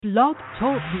Blog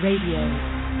Talk Radio.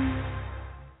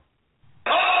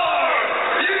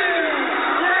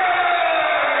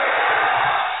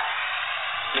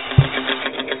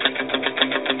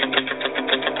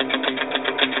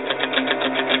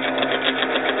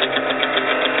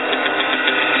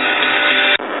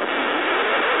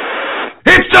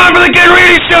 It's time for the Get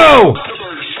Ready Show!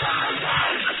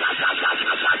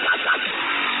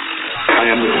 I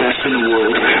am the best in the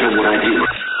world at what I do.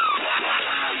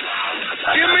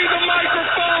 Give me the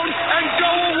microphone and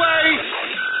go away!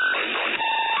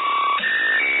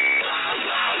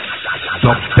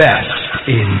 The best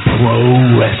in pro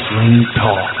wrestling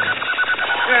talk.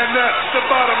 And that's the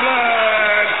bottom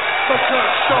line,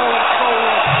 because Stone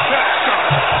Cold Jackson.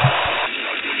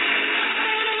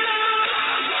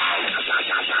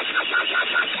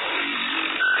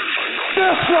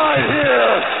 This right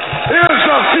here is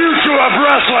the future of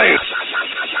wrestling.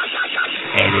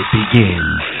 And it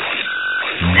begins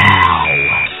now.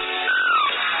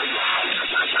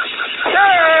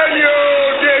 Can you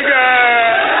dig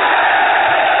it?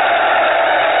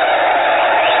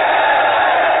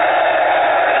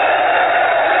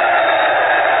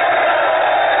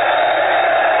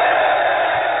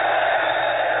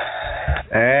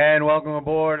 And welcome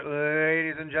aboard,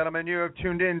 ladies and gentlemen. You have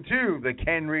tuned in to the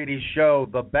Ken Reedy Show,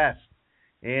 the best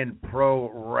in pro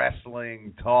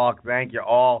wrestling talk. Thank you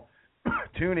all for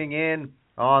tuning in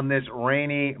on this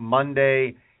rainy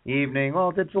Monday evening.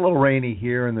 Well, it's a little rainy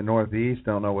here in the Northeast.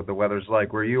 Don't know what the weather's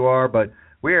like where you are, but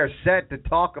we are set to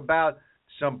talk about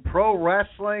some pro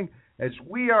wrestling as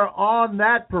we are on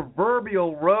that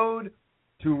proverbial road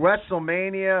to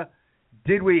WrestleMania.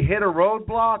 Did we hit a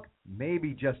roadblock?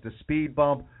 Maybe just a speed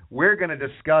bump. We're going to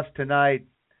discuss tonight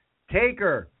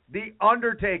Taker, The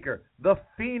Undertaker, The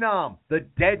Phenom, The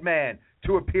Dead Man,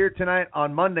 to appear tonight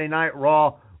on Monday Night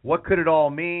Raw. What could it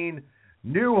all mean?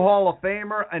 New Hall of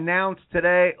Famer announced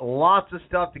today. Lots of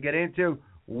stuff to get into.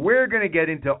 We're going to get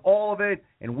into all of it,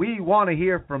 and we want to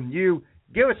hear from you.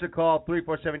 Give us a call.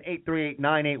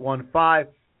 347-838-9815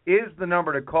 is the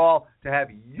number to call to have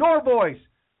your voice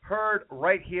heard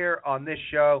right here on this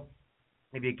show.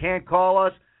 If you can't call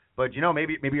us, but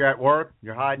maybe you're at work,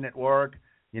 you're hiding at work,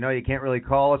 you can't really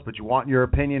call us, but you want your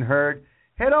opinion heard,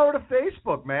 head over to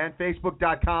Facebook, man.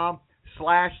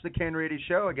 Facebook.com/The Ken Reedy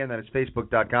Show. Again, that is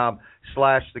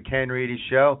Facebook.com/The Ken Reedy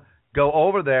Show. Go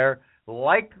over there,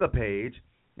 like the page,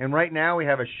 and right now we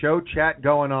have a show chat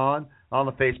going on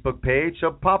the Facebook page,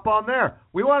 so pop on there.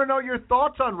 We want to know your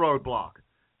thoughts on Roadblock.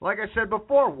 Like I said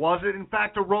before, was it in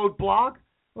fact a roadblock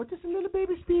or just a little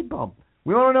baby speed bump?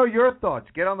 We want to know your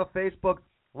thoughts. Get on the Facebook.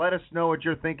 Let us know what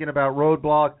you're thinking about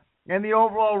Roadblock and the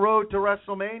overall road to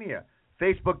WrestleMania.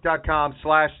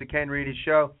 Facebook.com/The Ken Reedy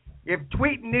Show. If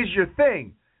tweeting is your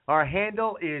thing, our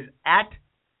handle is at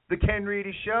The Ken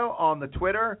Reedy Show on the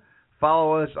Twitter.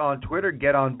 Follow us on Twitter.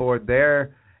 Get on board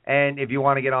there. And if you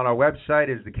want to get on our website,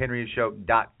 it's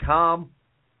thekenreedyshow.com.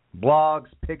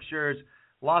 Blogs, pictures,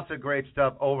 lots of great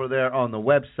stuff over there on the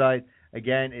website.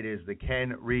 Again, it is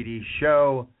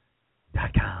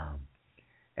thekenreedyshow.com.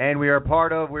 And we are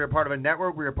part of a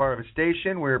network, we are part of a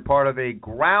station, we are part of a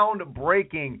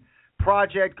groundbreaking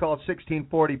project called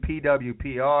 1640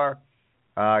 PWPR.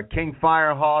 King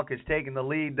Firehawk has taken the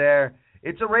lead there.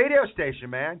 It's a radio station,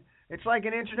 man. It's like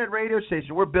an internet radio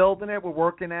station. We're building it, we're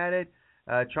working at it,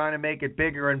 trying to make it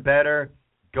bigger and better.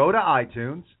 Go to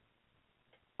iTunes,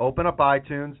 open up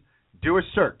iTunes, do a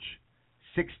search,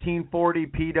 1640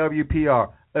 PWPR.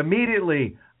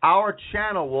 Immediately, our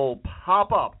channel will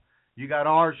pop up. You got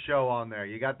our show on there.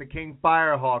 You got the King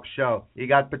Firehawk show. You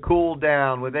got the Cool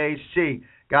Down with AC.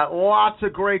 Got lots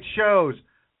of great shows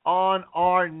on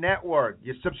our network.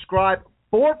 You subscribe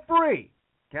for free.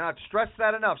 Cannot stress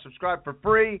that enough. Subscribe for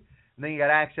free, and then you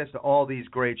got access to all these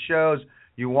great shows.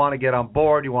 You want to get on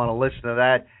board. You want to listen to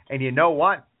that. And you know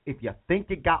what? If you think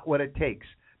you got what it takes,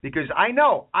 because I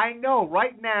know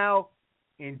right now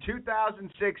in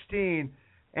 2016,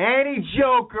 any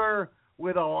joker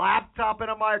with a laptop and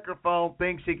a microphone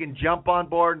thinks he can jump on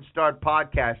board and start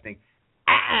podcasting.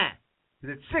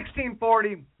 Because at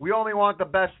 1640, we only want the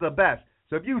best of the best.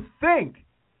 So if you think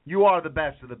you are the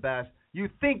best of the best, you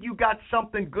think you got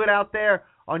something good out there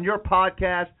on your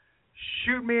podcast,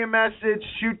 shoot me a message,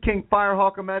 shoot King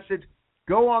Firehawk a message.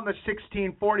 Go on the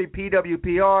 1640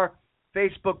 PWPR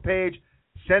Facebook page.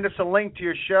 Send us a link to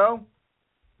your show.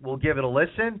 We'll give it a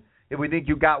listen. If we think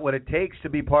you got what it takes to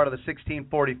be part of the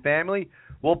 1640 family,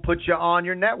 we'll put you on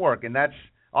your network, and that's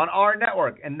on our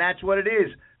network, and that's what it is.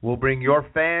 We'll bring your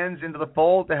fans into the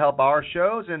fold to help our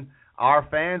shows, and our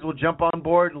fans will jump on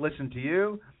board and listen to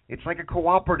you. It's like a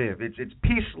cooperative. It's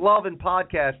peace, love, and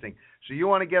podcasting. So you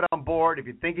want to get on board. If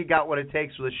you think you got what it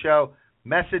takes for the show,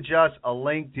 message us a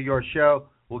link to your show.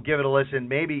 We'll give it a listen.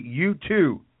 Maybe you,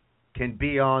 too, can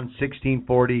be on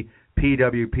 1640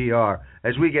 PWPR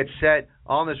as we get set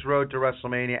on this road to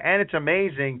WrestleMania. And it's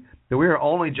amazing that we are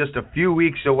only just a few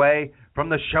weeks away from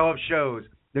the show of shows,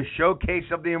 the Showcase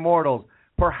of the Immortals,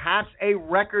 perhaps a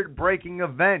record-breaking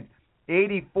event.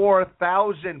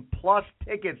 84,000-plus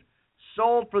tickets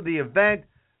sold for the event.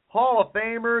 Hall of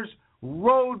Famers,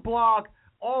 Roadblock,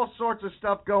 all sorts of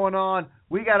stuff going on.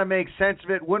 We got to make sense of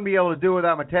it. Wouldn't be able to do it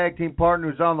without my tag team partner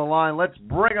who's on the line. Let's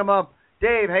bring him up.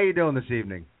 Dave, how you doing this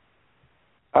evening?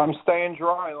 I'm staying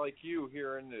dry like you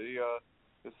here in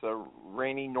this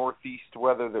rainy northeast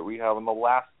weather that we have in the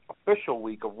last official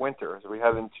week of winter as we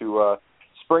head into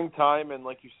springtime, and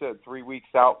like you said, 3 weeks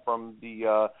out from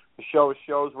the show of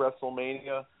shows,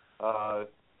 WrestleMania.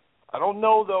 I don't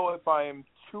know, though, if I am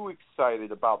too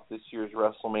excited about this year's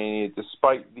WrestleMania,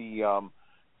 despite the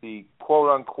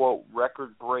quote-unquote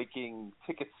record-breaking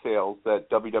ticket sales that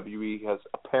WWE has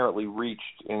apparently reached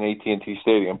in AT&T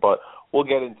Stadium. But we'll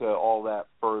get into all that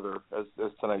further as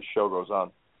tonight's show goes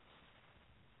on.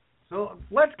 So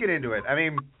let's get into it. I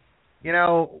mean, you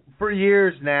know, for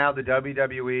years now, the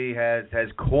WWE has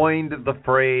coined the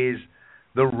phrase,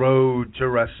 the road to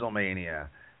WrestleMania.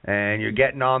 And you're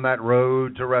getting on that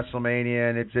road to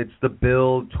WrestleMania, and it's the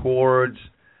build towards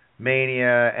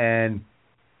Mania. And,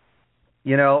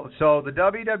 you know, so the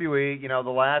WWE, you know,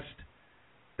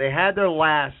 they had their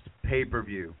last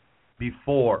pay-per-view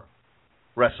before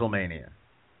WrestleMania.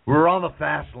 We were on the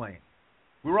fast lane.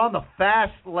 We were on the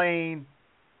fast lane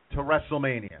to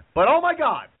WrestleMania. But, oh, my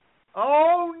God.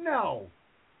 Oh, no.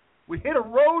 We hit a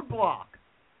roadblock.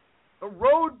 A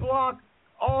roadblock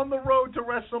on the road to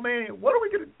WrestleMania. What are we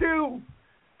going to do?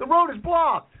 The road is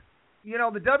blocked. You know,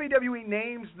 the WWE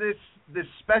names this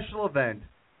special event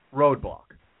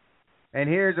Roadblock. And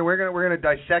we're going to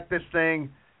dissect this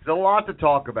thing. There's a lot to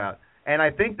talk about. And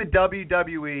I think the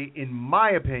WWE, in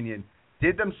my opinion,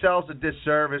 did themselves a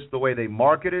disservice the way they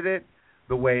marketed it,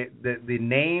 the way the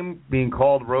name being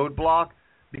called Roadblock,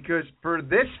 because for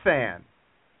this fan,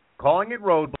 calling it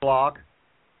Roadblock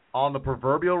on the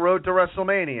proverbial road to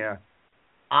WrestleMania,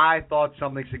 I thought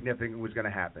something significant was going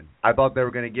to happen. I thought they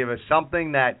were going to give us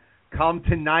something that, come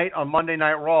tonight on Monday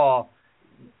Night Raw,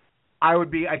 I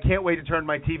can't wait to turn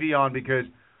my TV on, because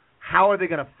how are they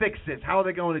going to fix this? How are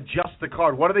they going to adjust the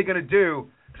card? What are they going to do?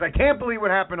 Because I can't believe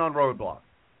what happened on Roadblock.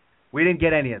 We didn't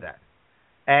get any of that.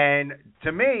 And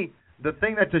to me, the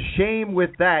thing that's a shame with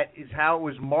that is how it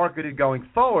was marketed going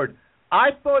forward.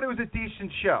 I thought it was a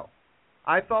decent show.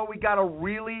 I thought we got a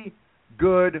really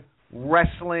good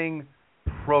wrestling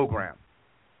program.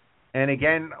 And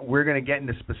again, we're going to get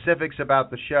into specifics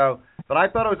about the show, but I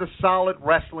thought it was a solid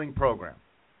wrestling program.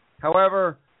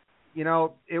 However, you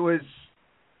know, it was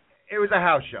a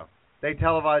house show. They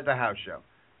televised a house show.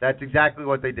 That's exactly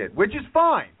what they did, which is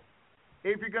fine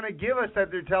if you're going to give us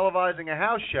that they're televising a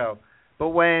house show. But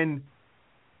when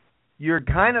you're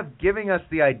kind of giving us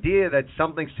the idea that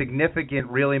something significant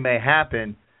really may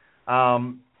happen, they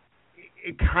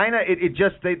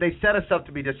set us up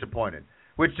to be disappointed,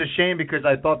 which is a shame, because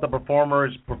I thought the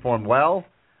performers performed well.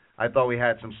 I thought we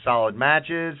had some solid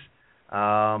matches.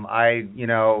 I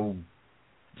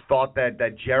thought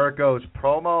that Jericho's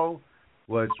promo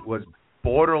was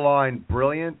borderline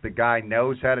brilliant. The guy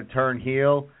knows how to turn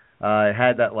heel. It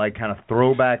had that kind of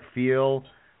throwback feel.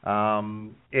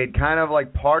 It kind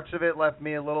of parts of it left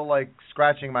me a little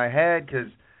scratching my head, because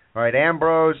all right,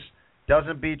 Ambrose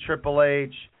doesn't beat Triple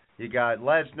H. You got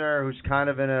Lesnar, who's kind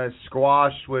of in a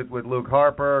squash with Luke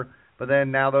Harper, but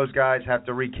then now those guys have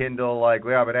to rekindle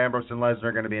but Ambrose and Lesnar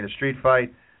are going to be in a street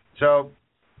fight. So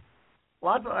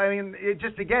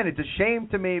it's a shame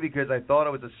to me, because I thought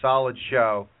it was a solid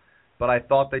show, but I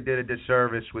thought they did a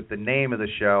disservice with the name of the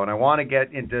show. And I want to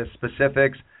get into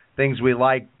specifics, things we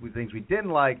liked, things we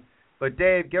didn't like. But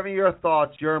Dave, give me your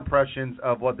thoughts, your impressions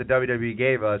of what the WWE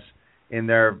gave us in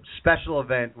their special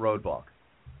event Roadblock.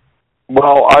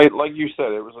 Well, like you said,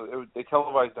 they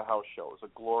televised a house show. It was a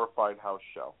glorified house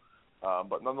show.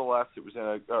 But nonetheless, it was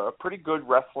in a pretty good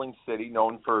wrestling city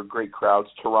known for great crowds.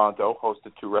 Toronto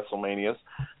hosted 2 WrestleManias,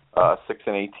 6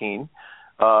 and 18.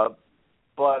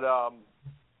 But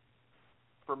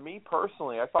for me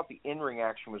personally, I thought the in-ring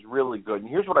action was really good. And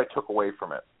here's what I took away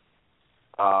from it.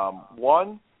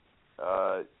 One,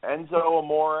 Enzo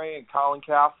Amore and Colin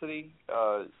Cassidy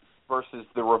versus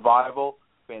The Revival.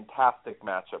 Fantastic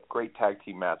matchup. Great tag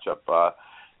team matchup.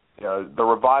 The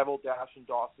Revival, Dash and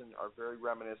Dawson, are very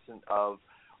reminiscent of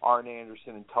Arn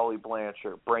Anderson and Tully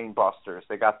Blanchard, Brainbusters.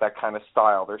 They got that kind of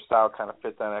style. Their style kind of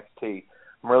fits NXT.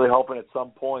 I'm really hoping at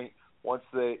some point once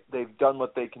they've done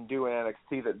what they can do in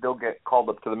NXT, that they'll get called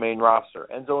up to the main roster.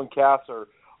 Enzo and Cass are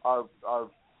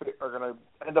going to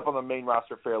end up on the main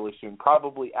roster fairly soon,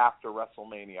 probably after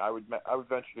WrestleMania. I would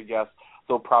venture to guess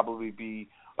they'll probably be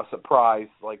a surprise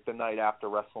like the night after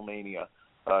WrestleMania,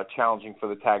 challenging for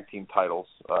the tag team titles.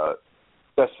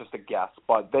 That's just a guess,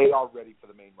 but they are ready for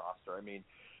the main roster. I mean,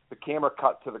 the camera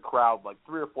cut to the crowd like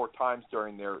 3 or 4 times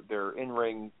during their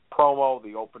in-ring promo,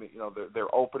 the opening,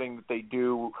 their opening that they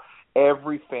do.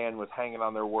 Every fan was hanging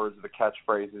on their words of the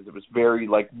catchphrases. It was very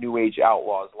like New Age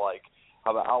Outlaws, like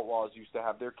how the Outlaws used to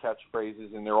have their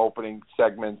catchphrases in their opening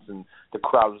segments, and the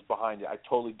crowd was behind it. I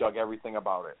totally dug everything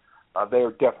about it. They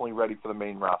are definitely ready for the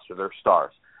main roster. They're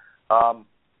stars.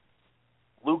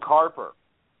 Luke Harper.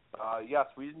 Yes,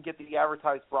 we didn't get the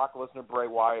advertised Brock Lesnar Bray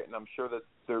Wyatt, and I'm sure that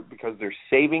they're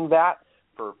saving that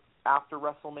for after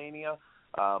WrestleMania.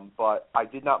 But I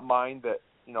did not mind that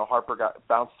Harper got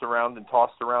bounced around and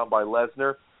tossed around by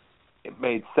Lesnar. It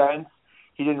made sense.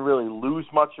 He didn't really lose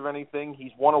much of anything.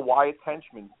 He's one of Wyatt's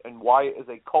henchmen, and Wyatt is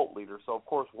a cult leader. So of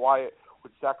course Wyatt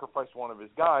would sacrifice one of his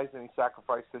guys, and he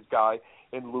sacrificed his guy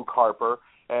in Luke Harper.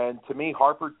 And to me,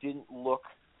 Harper didn't look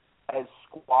as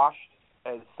squashed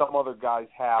as some other guys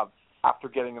have after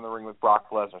getting in the ring with Brock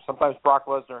Lesnar. Sometimes Brock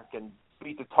Lesnar can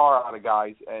beat the tar out of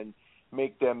guys and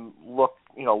make them look,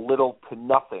 little to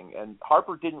nothing. And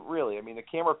Harper didn't really. I mean, the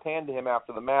camera panned to him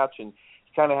after the match, and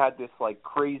he kind of had this, like,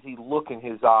 crazy look in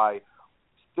his eye,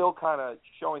 still kind of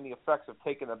showing the effects of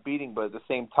taking a beating, but at the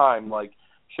same time, like,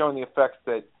 showing the effects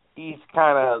that he's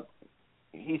kind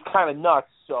of nuts,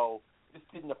 so this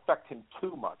didn't affect him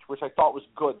too much, which I thought was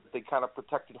good. They kind of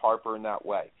protected Harper in that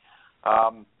way.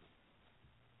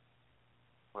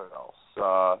 What else?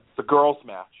 The girls'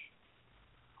 match.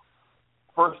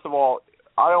 First of all,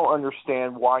 I don't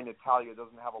understand why Natalya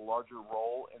doesn't have a larger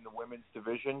role in the women's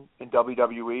division in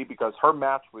WWE, because her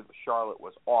match with Charlotte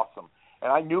was awesome.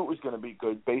 And I knew it was going to be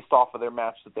good based off of their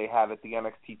match that they had at the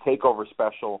NXT TakeOver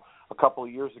special a couple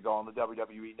of years ago on the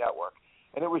WWE Network.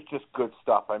 And it was just good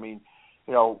stuff. I mean,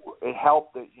 it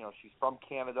helped that, she's from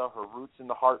Canada, her roots in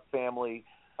the Hart family.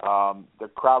 The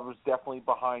crowd was definitely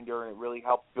behind her, and it really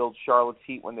helped build Charlotte's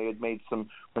heat when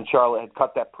Charlotte had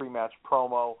cut that pre-match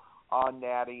promo on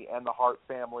Natty and the Hart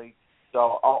family.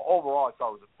 So overall, I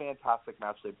thought it was a fantastic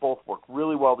match. They both worked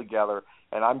really well together,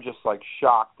 and I'm just like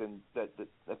shocked that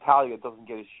Natalya doesn't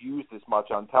get used as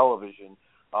much on television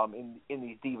in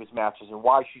these Divas matches, and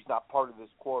why she's not part of this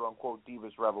quote-unquote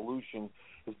Divas revolution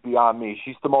is beyond me.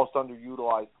 She's the most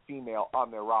underutilized female on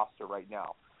their roster right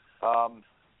now.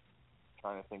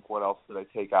 Trying to think what else did I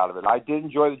take out of it. I did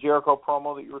enjoy the Jericho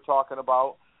promo that you were talking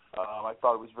about. I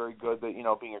thought it was very good that,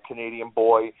 being a Canadian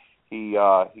boy, he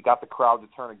got the crowd to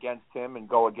turn against him and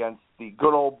go against the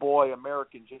good old boy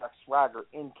American Jack Swagger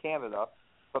in Canada.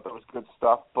 I thought that was good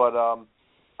stuff. But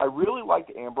I really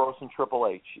liked Ambrose and Triple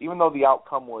H, even though the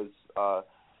outcome was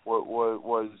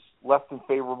less than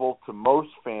favorable to most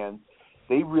fans.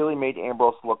 They really made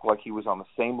Ambrose look like he was on the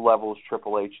same level as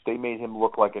Triple H. They made him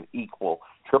look like an equal.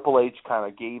 Triple H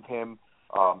kind of gave him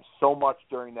so much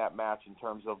during that match in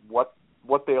terms of what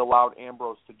they allowed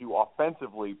Ambrose to do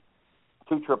offensively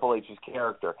to Triple H's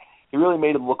character. He really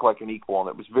made him look like an equal, and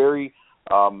it was very,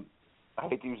 I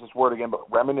hate to use this word again, but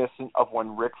reminiscent of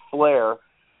when Ric Flair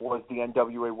was the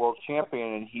NWA World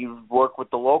Champion, and he would work with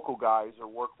the local guys or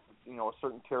work with, a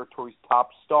certain territory's top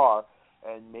star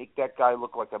and make that guy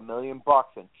look like $1 million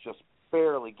and just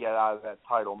barely get out of that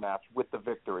title match with the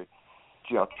victory.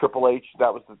 Triple H,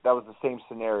 that was the same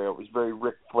scenario. It was very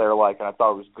Ric Flair-like, and I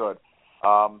thought it was good.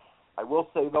 I will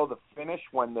say, though, the finish,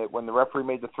 when the referee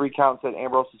made the 3 count and said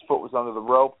Ambrose's foot was under the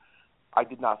rope, I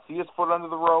did not see his foot under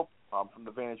the rope. From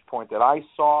the vantage point that I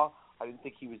saw, I didn't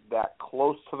think he was that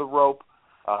close to the rope.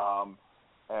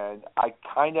 And I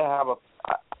kind of have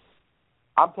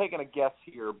I'm taking a guess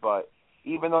here, but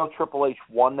even though Triple H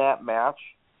won that match,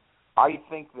 I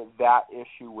think that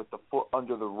issue with the foot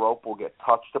under the rope will get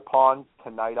touched upon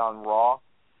tonight on Raw.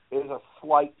 There's a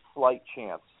slight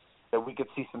chance that we could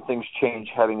see some things change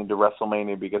heading into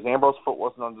WrestleMania, because Ambrose's foot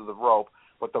wasn't under the rope,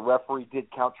 but the referee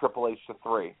did count Triple H to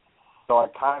 3. So I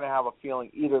kind of have a feeling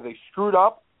either they screwed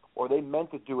up or they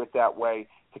meant to do it that way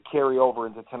to carry over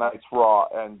into tonight's Raw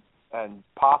and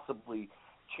possibly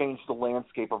change the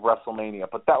landscape of WrestleMania.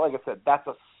 But that, like I said, that's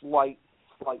a slight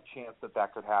chance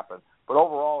that could happen. But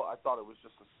overall, I thought it was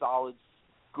just a solid,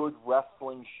 good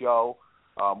wrestling show.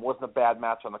 Wasn't a bad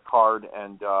match on the card,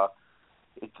 and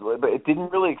it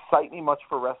didn't really excite me much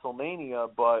for WrestleMania.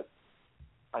 But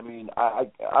I mean, I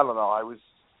don't know.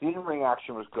 The in-ring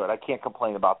action was good. I can't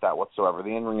complain about that whatsoever.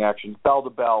 The in-ring action, bell to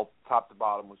bell, top to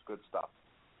bottom, was good stuff.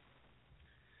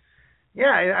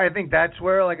 Yeah, I think that's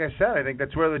where, like I said, I think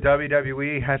that's where the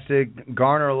WWE has to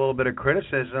garner a little bit of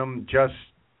criticism, just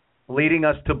leading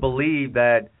us to believe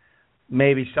that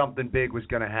maybe something big was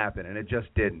going to happen, and it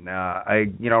just didn't.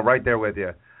 Right there with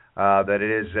you, that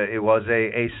it was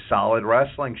a solid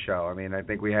wrestling show. I mean, I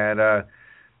think we had,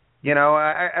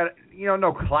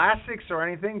 no classics or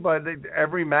anything, but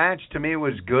every match to me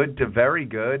was good to very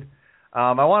good.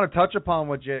 I want to touch upon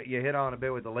what you hit on a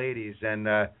bit with the ladies, and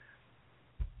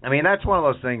I mean, that's one of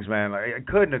those things, man. I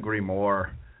couldn't agree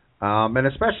more. And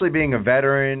especially being a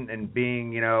veteran and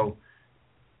being,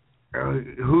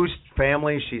 whose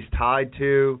family she's tied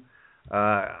to,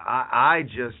 I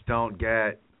just don't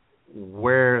get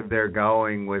where they're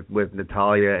going with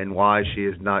Natalya and why she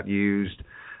is not used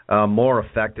more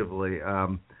effectively.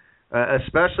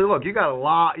 Especially, look, you got a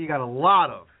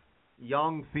lot of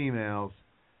young females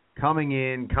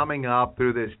coming up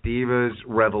through this Divas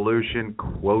Revolution,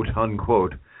 quote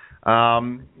unquote.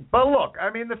 But look,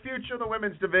 I mean, the future of the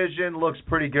women's division looks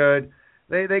pretty good.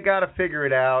 They got to figure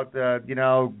it out.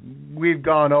 We've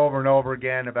gone over and over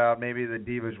again about maybe the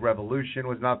Divas Revolution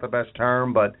was not the best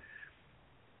term, but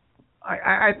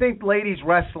I think ladies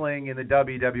wrestling in the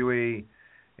WWE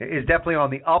is definitely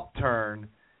on the upturn,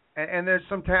 and there's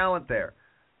some talent there.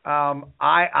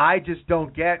 I just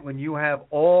don't get when you have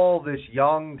all this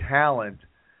young talent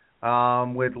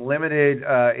with limited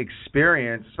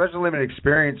experience, especially limited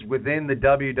experience within the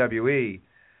WWE,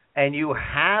 and you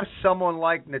have someone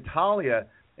like Natalya,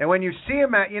 and when you see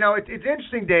him it's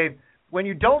interesting, Dave, when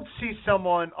you don't see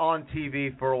someone on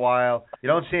TV for a while, you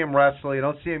don't see him wrestle, you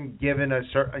don't see him given a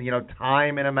certain,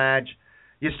 time in a match,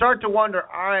 you start to wonder,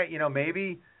 all right,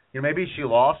 maybe she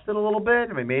lost it a little bit.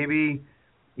 I mean, maybe,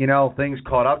 things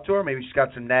caught up to her. Maybe she's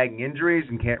got some nagging injuries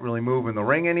and can't really move in the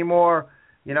ring anymore.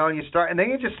 And then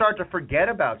you just start to forget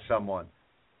about someone.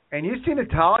 And you see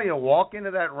Natalya walk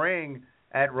into that ring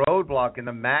at Roadblock in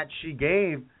the match she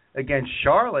gave against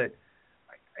Charlotte.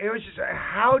 It was just,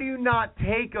 how do you not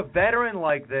take a veteran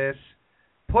like this,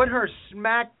 put her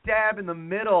smack dab in the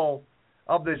middle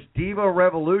of this Diva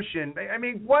Revolution? I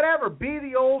mean, whatever. Be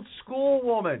the old school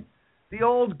woman, the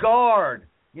old guard.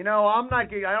 I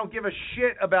don't give a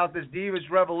shit about this Divas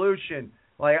Revolution.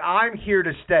 Like, I'm here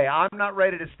to stay. I'm not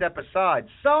ready to step aside.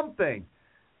 Something.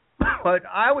 But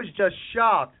I was just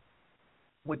shocked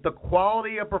with the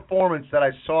quality of performance that I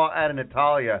saw out of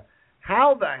Natalya.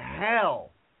 How the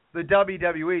hell the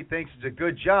WWE thinks it's a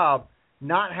good job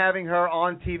not having her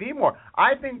on TV more.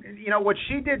 I think, what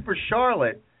she did for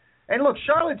Charlotte, and look,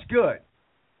 Charlotte's good,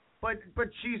 but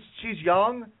she's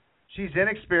young, she's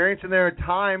inexperienced, and there are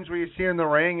times where you see her in the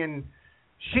ring and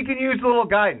she can use a little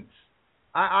guidance.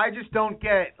 I just don't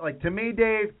get, to me,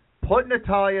 Dave, put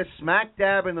Natalya smack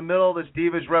dab in the middle of this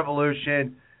Divas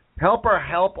Revolution, help her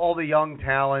help all the young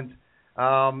talent.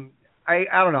 I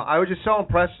don't know. I was just so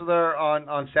impressed with her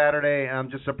on Saturday, and I'm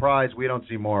just surprised we don't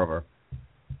see more of her.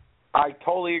 I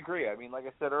totally agree. I mean, like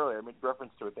I said earlier, I made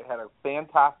reference to it. They had a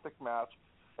fantastic match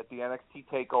at the NXT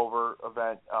TakeOver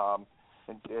event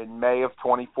in May of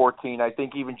 2014. I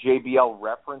think even JBL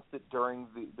referenced it during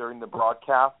the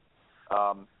broadcast.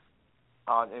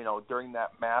 During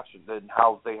that match, and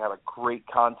how they had a great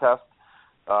contest.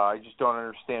 I just don't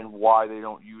understand why they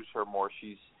don't use her more.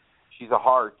 She's a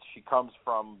heart. She comes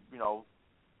from,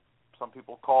 some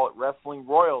people call it wrestling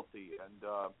royalty, and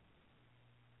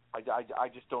I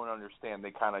just don't understand.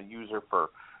 They kind of use her for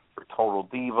Total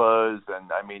Divas,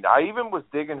 and I mean, I even was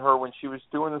digging her when she was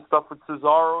doing the stuff with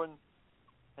Cesaro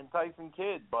and Tyson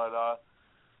Kidd, but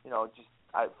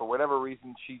for whatever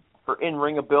reason, her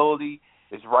in-ring ability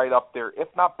is right up there, if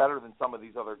not better than some of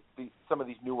these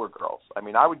newer girls. I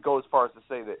mean, I would go as far as to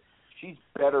say that she's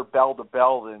better bell to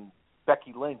bell than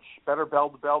Becky Lynch, better bell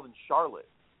to bell than Charlotte.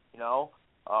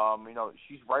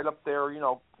 She's right up there,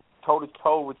 toe to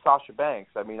toe with Sasha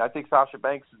Banks. I mean, I think Sasha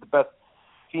Banks is the best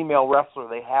female wrestler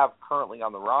they have currently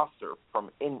on the roster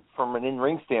from an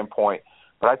in-ring standpoint.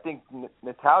 But I think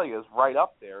Natalya is right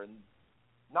up there, and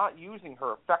not using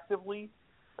her effectively,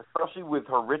 especially with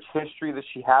her rich history that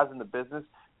she has in the business,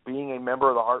 being a member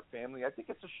of the Hart family, I think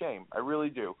it's a shame. I really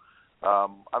do. I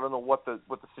don't know what the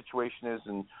situation is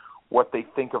and what they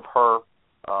think of her.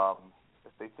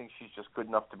 If they think she's just good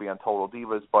enough to be on Total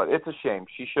Divas, but it's a shame.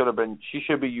 She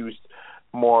should be used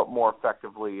more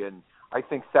effectively, and I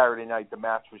think Saturday night the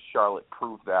match with Charlotte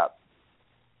proved that.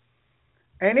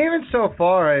 And even so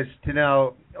far as to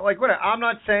know, I'm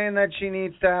not saying that she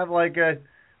needs to have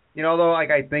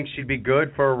I think she'd be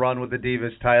good for a run with the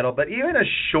Divas title, but even a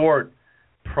short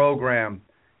program,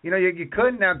 you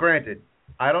couldn't. Now, granted,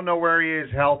 I don't know where he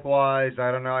is health-wise.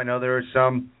 I don't know. I know there are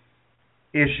some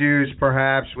issues,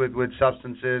 perhaps, with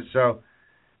substances. So,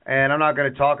 and I'm not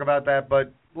going to talk about that,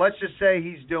 but let's just say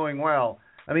he's doing well.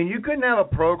 I mean, you couldn't have a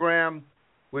program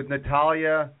with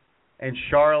Natalya and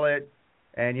Charlotte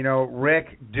and,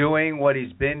 Rick doing what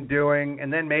he's been doing,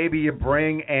 and then maybe you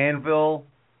bring Anvil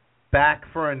back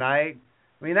for a night.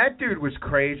 I mean, that dude was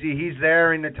crazy. He's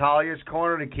there in Natalya's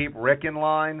corner to keep Rick in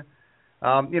line,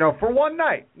 for one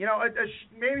night.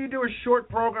 Maybe you do a short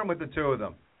program with the two of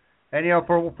them. And,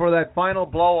 for that final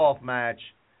blow-off match,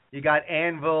 you got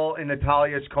Anvil in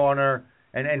Natalya's corner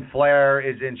and Flair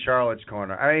is in Charlotte's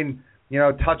corner. I mean,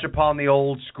 touch upon the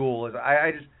old school.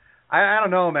 I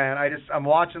don't know, man. I'm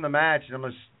watching the match and I'm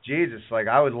just, Jesus, like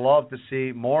I would love to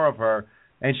see more of her.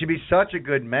 And she'd be such a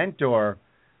good mentor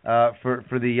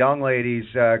for the young ladies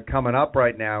coming up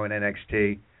right now in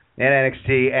NXT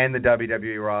and the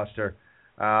WWE roster.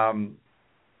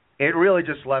 It really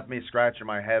just left me scratching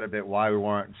my head a bit why we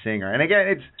weren't seeing her. And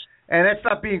again, that's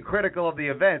not being critical of the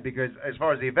event, because as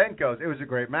far as the event goes, it was a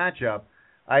great matchup.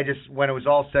 When it was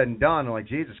all said and done, I'm like,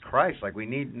 Jesus Christ, like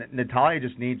Natalya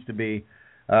just needs to be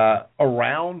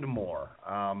around more.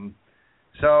 That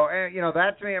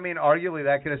to me, I mean, arguably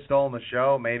that could have stolen the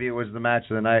show. Maybe it was the match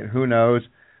of the night. Who knows?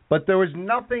 But there was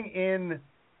nothing in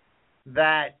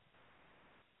that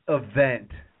event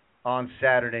on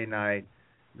Saturday night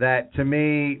that, to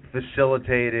me,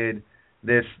 facilitated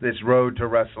this road to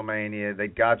WrestleMania,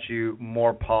 that got you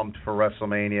more pumped for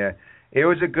WrestleMania. It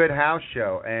was a good house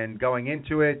show, and going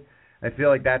into it, I feel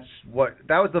like that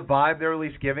was the vibe they were at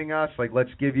least giving us. Like,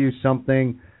 let's give you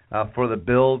something for the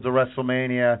build to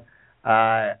WrestleMania.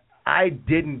 I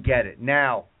didn't get it.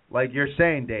 Now, like you're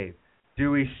saying, Dave,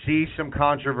 do we see some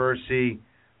controversy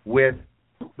with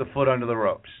the foot under the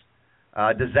ropes?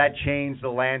 Does that change the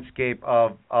landscape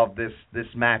of this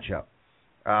matchup?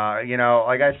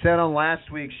 Like I said on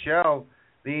last week's show,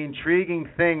 the intriguing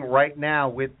thing right now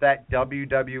with that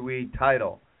WWE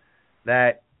title,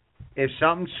 that if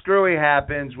something screwy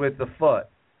happens with the foot,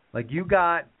 like you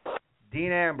got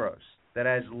Dean Ambrose that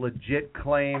has legit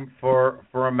claim for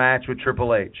a match with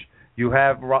Triple H. You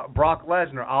have Brock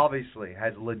Lesnar, obviously,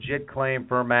 has legit claim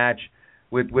for a match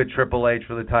with Triple H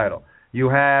for the title. You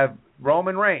have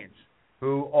Roman Reigns,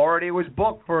 who already was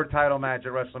booked for a title match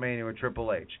at WrestleMania with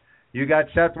Triple H. You got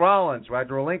Seth Rollins, who had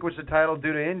to relinquish the title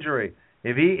due to injury.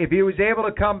 If he was able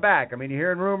to come back, I mean, you're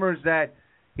hearing rumors that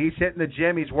he's hitting the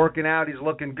gym, he's working out, he's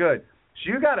looking good.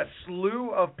 So you got a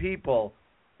slew of people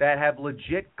that have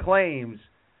legit claims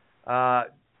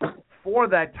for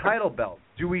that title belt.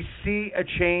 Do we see a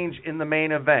change in the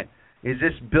main event? Is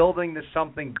this building to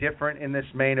something different in this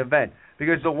main event?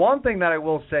 Because the one thing that I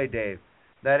will say, Dave,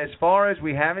 that as far as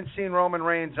we haven't seen Roman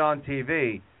Reigns on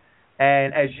TV,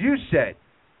 and as you said,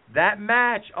 that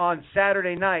match on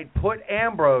Saturday night put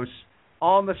Ambrose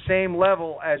on the same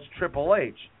level as Triple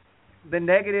H. The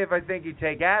negative I think you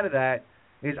take out of that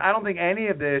is I don't think any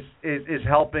of this is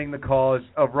helping the cause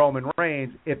of Roman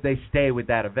Reigns if they stay with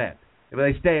that event, if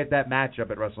they stay at that matchup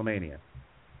at WrestleMania.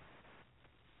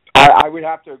 I would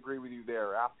have to agree with you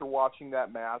there. After watching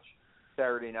that match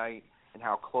Saturday night and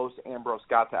how close Ambrose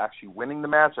got to actually winning the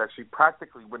match, actually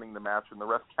practically winning the match when the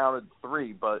ref counted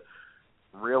 3, but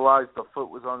realized the foot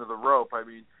was under the rope. I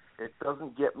mean, it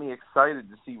doesn't get me excited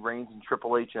to see Reigns and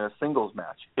Triple H in a singles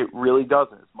match. It really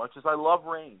doesn't. As much as I love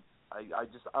Reigns,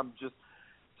 I'm just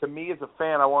to me as a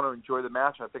fan, I want to enjoy the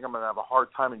match. I think I'm going to have a hard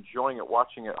time enjoying it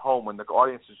watching at home when the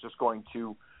audience is just going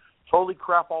to totally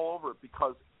crap all over it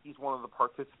because he's one of the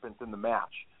participants in the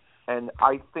match. And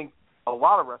I think a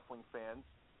lot of wrestling fans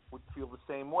would feel the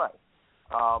same way.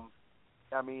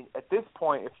 I mean, at this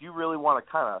point, if you really want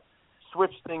to kind of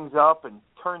switch things up and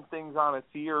turn things on its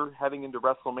ear heading into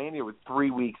WrestleMania with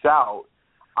 3 weeks out,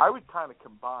 I would kind of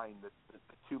combine the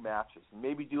two matches and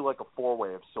maybe do like a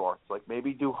 4-way of sorts. Like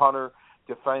maybe do Hunter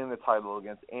defending the title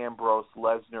against Ambrose,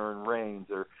 Lesnar, and Reigns,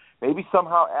 or maybe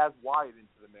somehow add Wyatt into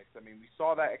the mix. I mean, we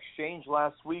saw that exchange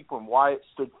last week when Wyatt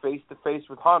stood face-to-face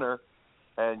with Hunter,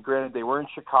 and granted, they were in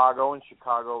Chicago, and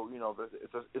Chicago, you know,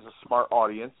 is a smart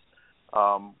audience,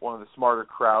 one of the smarter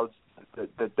crowds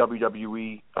that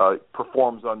WWE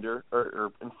performs under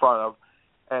or in front of,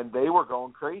 and they were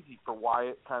going crazy for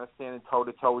Wyatt kind of standing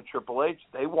toe-to-toe with Triple H.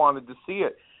 They wanted to see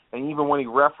it. And even when he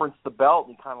referenced the belt,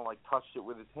 he kind of like touched it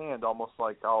with his hand, almost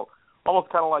kind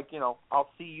of like, you know, I'll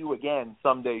see you again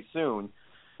someday soon.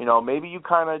 You know, maybe you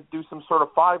kind of do some sort of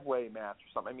 5-way match or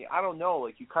something. I mean, I don't know.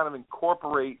 Like you kind of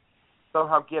incorporate,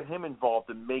 somehow get him involved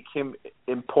and make him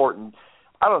important.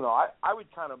 I don't know. I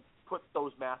would kind of put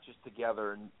those matches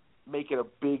together and make it a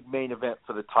big main event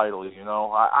for the title. You know,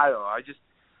 I don't know.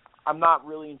 I'm not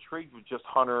really intrigued with just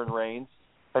Hunter and Reigns.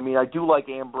 I mean, I do like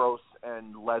Ambrose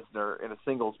and Lesnar in a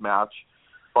singles match,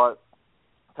 but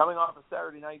coming off of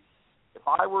Saturday night,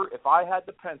 if I had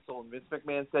the pencil and Vince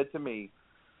McMahon said to me,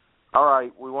 all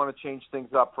right, we want to change things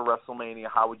up for WrestleMania,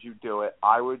 how would you do it?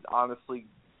 I would honestly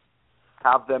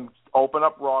have them open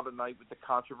up Raw tonight with the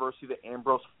controversy that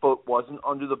Ambrose's foot wasn't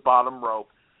under the bottom rope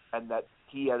and that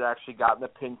he had actually gotten a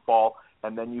pinfall,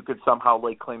 and then you could somehow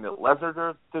lay claim that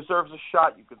Lesnar deserves a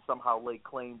shot. You could somehow lay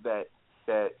claim that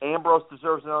Ambrose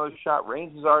deserves another shot.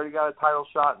 Reigns has already got a title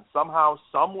shot, and somehow,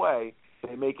 some way,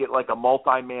 they make it like a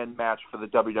multi-man match for the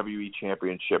WWE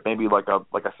Championship. Maybe like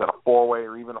I said, a 4-way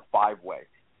or even a 5-way.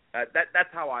 That's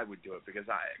how I would do it, because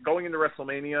going into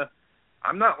WrestleMania,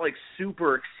 I'm not like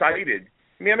super excited.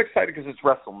 I mean, I'm excited because it's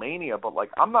WrestleMania, but like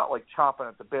I'm not like chomping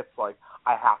at the bits like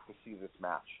I have to see this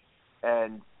match.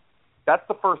 And that's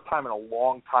the first time in a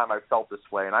long time I've felt this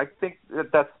way, and I think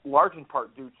that's large in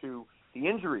part due to the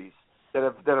injuries that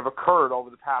have occurred over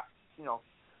the past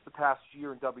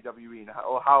year in WWE, and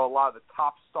how a lot of the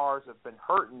top stars have been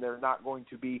hurt and they're not going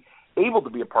to be able to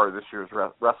be a part of this year's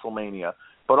WrestleMania.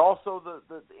 But also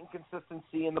the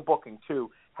inconsistency in the booking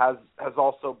too has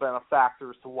also been a factor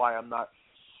as to why I'm not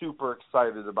super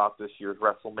excited about this year's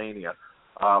WrestleMania.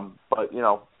 But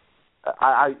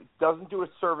it doesn't do a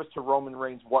service to Roman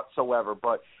Reigns whatsoever.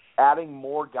 But adding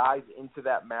more guys into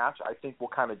that match, I think, will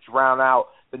kind of drown out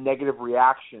the negative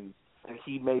reactions that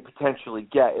he may potentially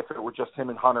get if it were just him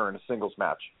and Hunter in a singles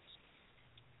match.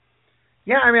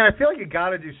 Yeah, I mean, I feel like you got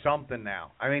to do something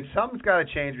now. I mean, something's got to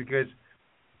change because,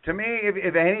 to me,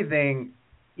 if anything,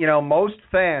 most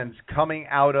fans coming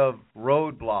out of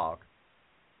Roadblock,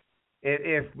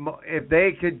 if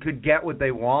they could get what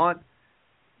they want,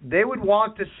 they would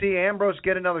want to see Ambrose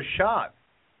get another shot.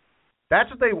 That's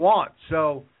what they want.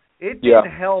 So it didn't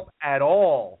help at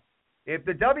all. If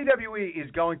the WWE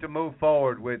is going to move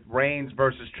forward with Reigns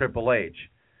versus Triple H,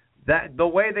 the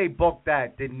way they booked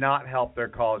that did not help their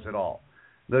cause at all.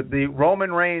 The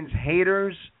Roman Reigns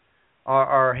haters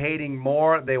are hating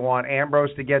more. They want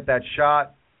Ambrose to get that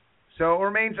shot. So it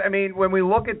remains, I mean, when we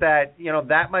look at that,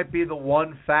 that might be the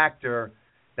one factor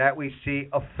that we see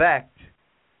affect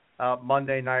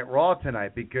Monday Night Raw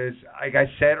tonight, because, like I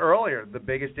said earlier, the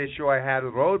biggest issue I had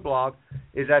with Roadblock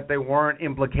is that there weren't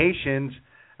implications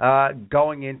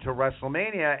going into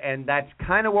WrestleMania, and that's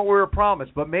kind of what we were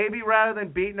promised. But maybe rather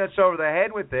than beating us over the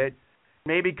head with it,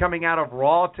 maybe coming out of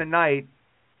Raw tonight,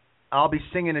 I'll be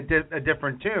singing a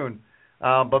different tune.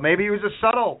 But maybe it was a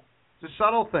subtle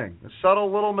thing, a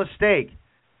subtle little mistake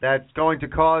that's going to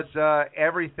cause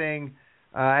everything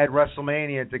at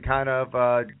WrestleMania to kind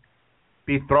of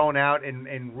be thrown out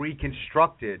and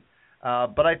reconstructed.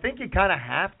 But I think you kind of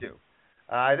have to.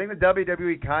 I think the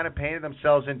WWE kind of painted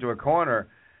themselves into a corner.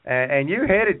 And you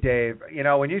hit it, Dave.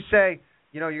 When you say,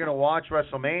 you're going to watch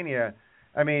WrestleMania,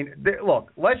 I mean,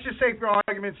 look, let's just say for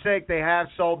argument's sake they have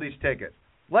sold these tickets.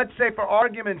 Let's say for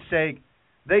argument's sake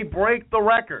they break the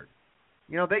record.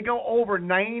 They go over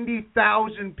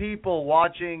 90,000 people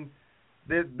watching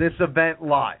this event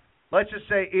live. Let's just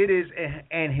say it is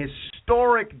an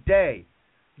historic day.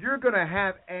 You're going to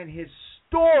have an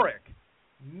historic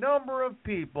number of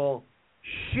people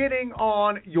shitting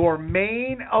on your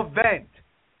main event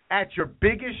at your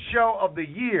biggest show of the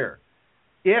year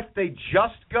if they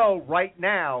just go right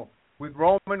now with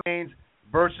Roman Reigns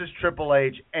versus Triple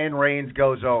H and Reigns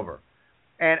goes over.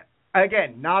 And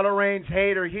again, not a Reigns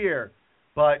hater here,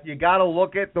 but you got to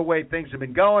look at the way things have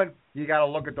been going. You got to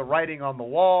look at the writing on the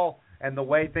wall and the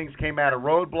way things came out of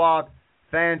Roadblock.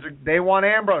 Fans, they want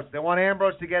Ambrose. They want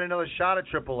Ambrose to get another shot at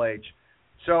Triple H.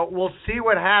 So we'll see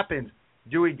what happens.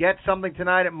 Do we get something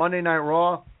tonight at Monday Night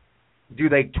Raw? Do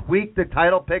they tweak the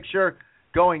title picture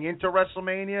going into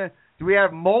WrestleMania? Do we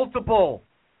have multiple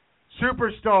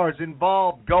superstars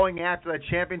involved going after that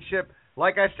championship?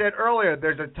 Like I said earlier,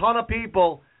 there's a ton of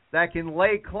people that can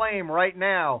lay claim right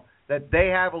now that they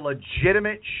have a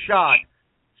legitimate shot,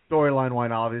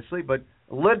 storyline-wise obviously, but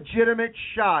a legitimate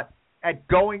shot at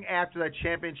going after that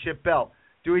championship belt.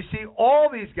 Do we see all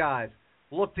these guys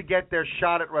look to get their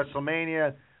shot at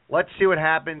WrestleMania? Let's see what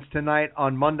happens tonight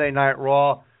on Monday Night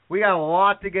Raw. We got a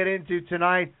lot to get into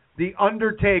tonight. The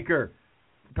Undertaker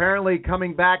apparently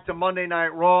coming back to Monday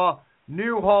Night Raw.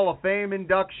 New Hall of Fame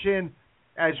induction,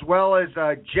 as well as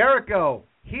Jericho,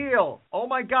 heel. Oh,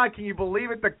 my God, can you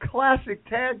believe it? The classic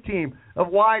tag team of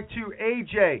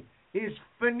Y2AJ is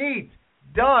finite,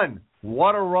 done.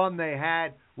 What a run they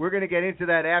had. We're going to get into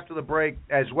that after the break,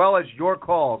 as well as your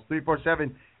calls.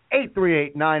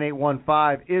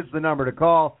 347-838-9815 is the number to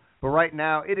call. But right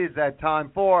now, it is that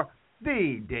time for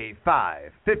the Day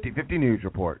 5 50-50 News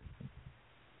Report.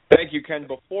 Thank you, Ken.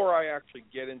 Before I actually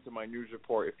get into my news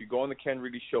report, if you go on the Ken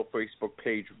Reedy Show Facebook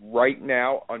page right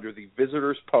now, under the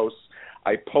visitors posts,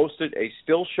 I posted a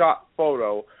still shot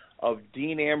photo of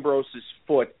Dean Ambrose's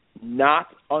foot not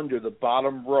under the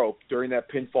bottom rope during that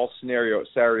pinfall scenario at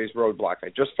Saturday's Roadblock. I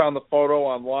just found the photo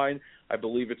online. I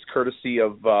believe it's courtesy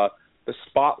of the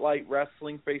Spotlight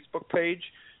Wrestling Facebook page.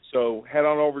 So head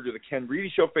on over to the Ken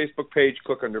Reedy Show Facebook page,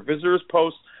 click under Visitors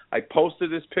Post. I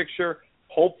posted this picture.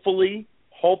 Hopefully,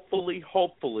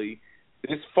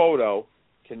 this photo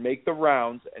can make the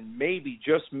rounds, and maybe,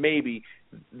 just maybe,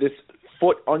 this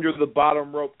foot under the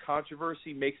bottom rope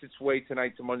controversy makes its way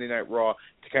tonight to Monday Night Raw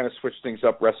to kind of switch things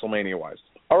up WrestleMania-wise.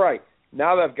 All right,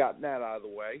 now that I've gotten that out of the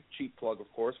way, cheap plug,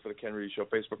 of course, for the Ken Reedy Show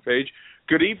Facebook page,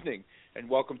 good evening, and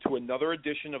welcome to another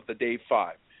edition of the Dave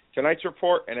 5. Tonight's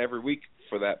report, and every week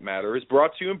for that matter, is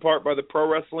brought to you in part by the Pro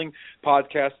Wrestling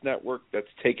Podcast Network that's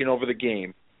taken over the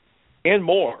game, and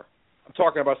more. I'm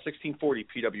talking about 1640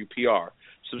 PWPR.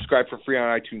 Subscribe for free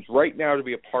on iTunes right now to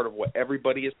be a part of what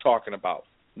everybody is talking about.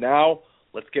 Now,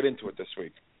 let's get into it this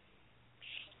week.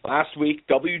 Last week,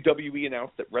 WWE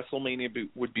announced that WrestleMania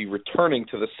would be returning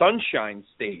to the Sunshine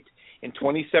State in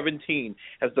 2017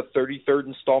 as the 33rd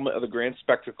installment of the Grand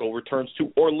Spectacle returns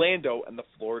to Orlando and the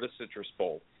Florida Citrus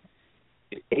Bowl.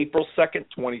 April 2nd,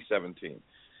 2017.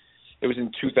 It was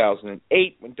in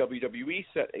 2008 when WWE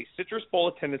set a Citrus Bowl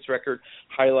attendance record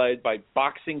highlighted by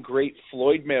boxing great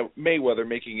Floyd Mayweather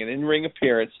making an in-ring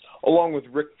appearance along with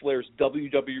Ric Flair's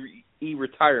WWE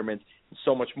retirement and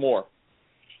so much more.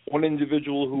 One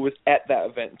individual who was at that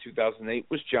event in 2008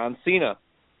 was John Cena,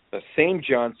 the same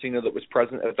John Cena that was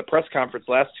present at the press conference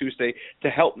last Tuesday to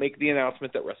help make the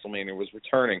announcement that WrestleMania was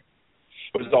returning.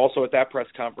 It was also at that press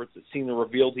conference that Cena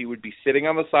revealed he would be sitting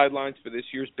on the sidelines for this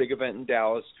year's big event in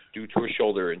Dallas due to a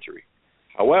shoulder injury.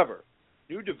 However,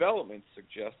 new developments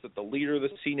suggest that the leader of the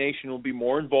C Nation will be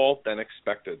more involved than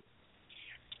expected.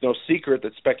 It's no secret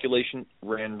that speculation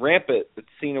ran rampant that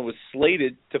Cena was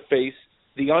slated to face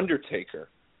The Undertaker.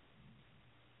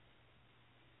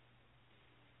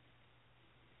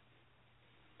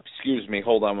 Excuse me,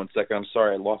 hold on one second. I'm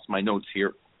sorry, I lost my notes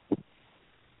here.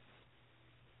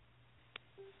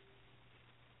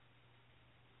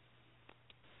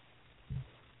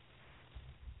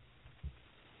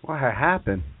 What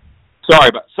happened? Sorry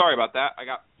about that. I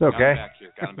got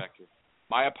him back here.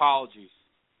 My apologies.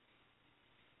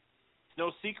 It's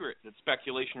no secret that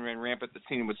speculation ran rampant that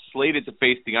Cena was slated to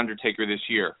face The Undertaker this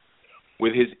year.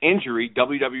 With his injury,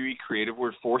 WWE Creative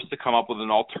were forced to come up with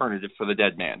an alternative for the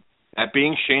dead man, that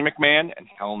being Shane McMahon and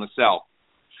Hell in a Cell.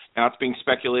 Now it's being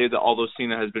speculated that although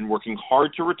Cena has been working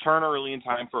hard to return early in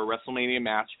time for a WrestleMania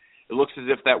match, it looks as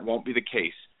if that won't be the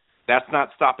case. That's not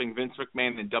stopping Vince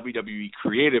McMahon and WWE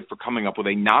Creative for coming up with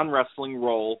a non-wrestling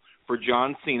role for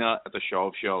John Cena at the Show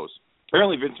of Shows.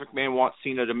 Apparently, Vince McMahon wants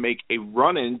Cena to make a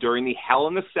run-in during the Hell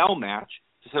in a Cell match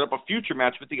to set up a future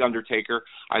match with The Undertaker,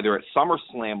 either at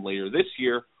SummerSlam later this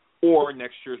year or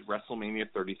next year's WrestleMania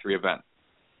 33 event.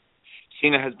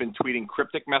 Cena has been tweeting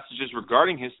cryptic messages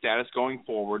regarding his status going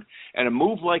forward, and a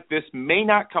move like this may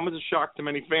not come as a shock to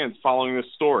many fans following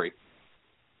this story.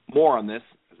 More on this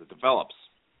as it develops.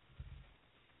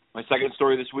 My second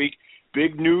story this week,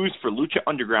 big news for Lucha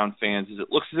Underground fans, as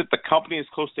it looks as if the company is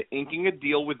close to inking a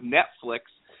deal with Netflix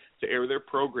to air their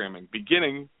programming,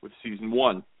 beginning with Season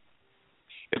 1.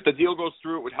 If the deal goes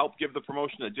through, it would help give the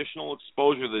promotion additional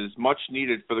exposure that is much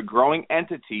needed for the growing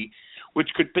entity, which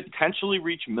could potentially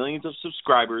reach millions of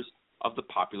subscribers of the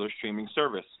popular streaming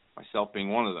service, myself being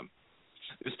one of them.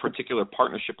 This particular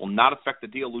partnership will not affect the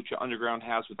deal Lucha Underground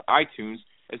has with iTunes,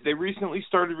 as they recently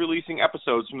started releasing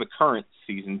episodes from the current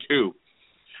Season 2.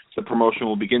 The promotion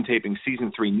will begin taping Season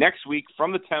 3 next week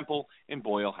from the Temple in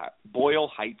Boyle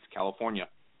Heights, California.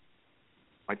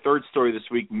 My third story this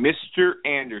week, Mr.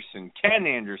 Anderson, Ken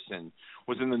Anderson,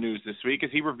 was in the news this week as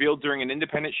he revealed during an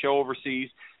independent show overseas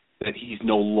that he's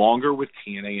no longer with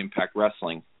TNA Impact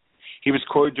Wrestling. He was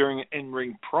quoted during an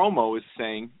in-ring promo as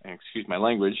saying, and excuse my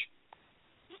language,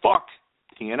 "Fuck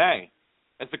TNA,"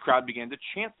 as the crowd began to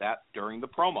chant that during the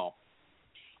promo.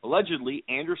 Allegedly,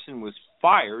 Anderson was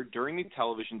fired during the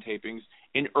television tapings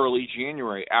in early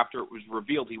January after it was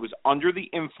revealed he was under the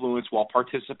influence while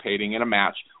participating in a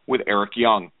match with Eric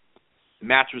Young. The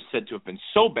match was said to have been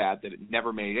so bad that it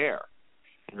never made air.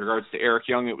 In regards to Eric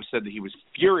Young, it was said that he was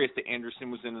furious that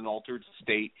Anderson was in an altered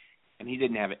state, and he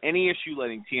didn't have any issue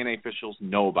letting TNA officials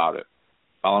know about it.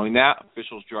 Following that,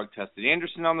 officials drug tested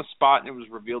Anderson on the spot, and it was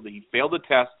revealed that he failed the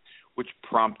test, which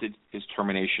prompted his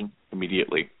termination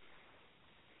immediately.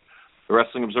 The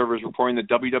Wrestling Observer is reporting that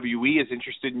WWE is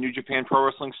interested in New Japan Pro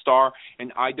Wrestling star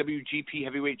and IWGP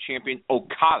Heavyweight Champion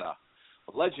Okada.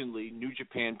 Allegedly, New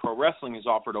Japan Pro Wrestling has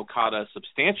offered Okada a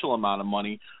substantial amount of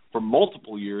money for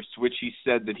multiple years, to which he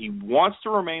said that he wants to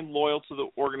remain loyal to the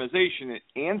organization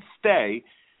and stay,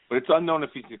 but it's unknown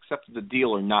if he's accepted the deal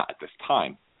or not at this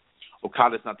time.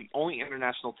 Okada is not the only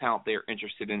international talent they are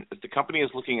interested in, as the company is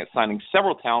looking at signing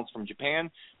several talents from Japan,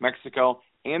 Mexico,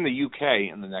 and the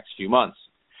UK in the next few months.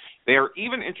 They are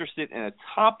even interested in a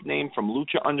top name from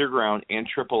Lucha Underground and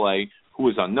AAA, who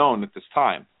is unknown at this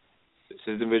time. This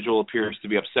individual appears to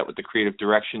be upset with the creative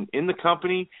direction in the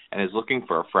company and is looking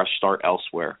for a fresh start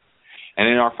elsewhere. And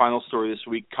in our final story this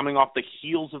week, coming off the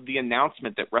heels of the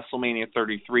announcement that WrestleMania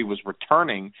 33 was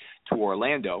returning to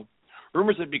Orlando,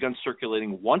 rumors have begun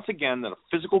circulating once again that a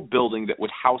physical building that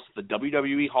would house the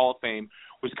WWE Hall of Fame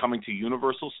was coming to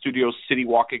Universal Studios City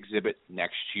Walk exhibit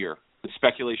next year. The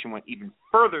speculation went even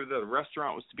further that a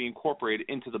restaurant was to be incorporated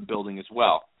into the building as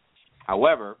well.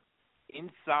 However,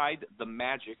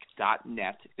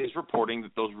 InsideTheMagic.net is reporting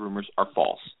that those rumors are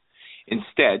false.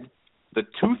 Instead, the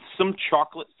Toothsome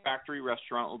Chocolate Factory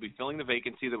restaurant will be filling the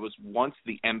vacancy that was once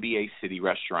the NBA City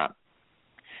restaurant.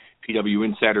 PW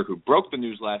Insider, who broke the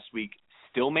news last week,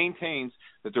 still maintains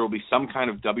that there will be some kind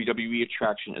of WWE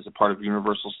attraction as a part of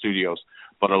Universal Studios,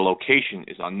 but a location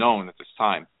is unknown at this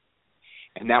time.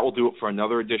 And that will do it for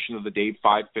another edition of the Dave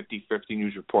 550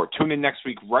 News Report. Tune in next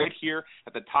week right here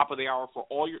at the top of the hour for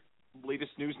all your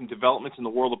latest news and developments in the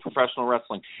world of professional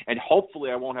wrestling. And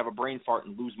hopefully I won't have a brain fart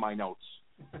and lose my notes.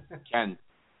 Ken,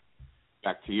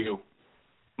 back to you.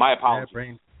 My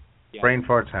apologies. Brain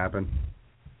farts happen.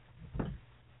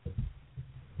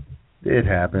 It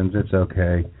happens. It's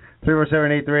okay.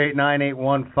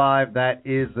 347-838-9815. That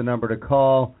is the number to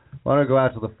call. Why don't we go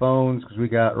out to the phones because we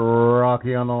got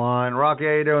Rocky on the line. Rocky,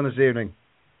 how you doing this evening?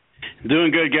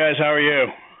 Doing good, guys. How are you?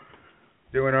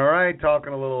 Doing all right.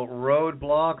 Talking a little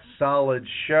Roadblock. Solid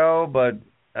show, but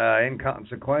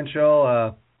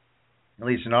inconsequential, at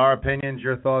least in our opinions.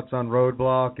 Your thoughts on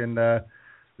Roadblock and the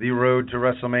road to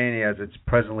WrestleMania as it's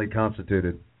presently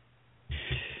constituted?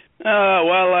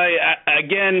 Well,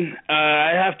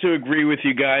 I have to agree with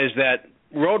you guys that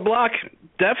Roadblock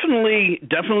definitely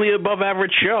above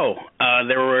average show.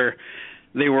 There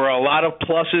were a lot of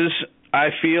pluses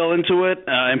I feel into it.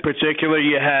 In particular,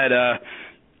 you had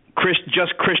Chris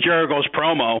Jericho's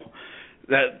promo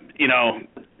that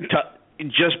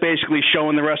just basically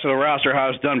showing the rest of the roster how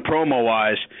it's done promo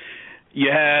wise.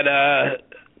 You had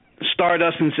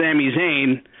Stardust and Sami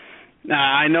Zayn.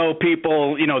 I know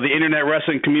people, the internet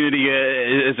wrestling community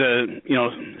is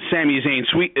Sami Zayn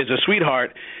is a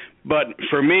sweetheart, but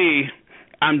for me,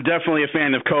 I'm definitely a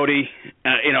fan of Cody.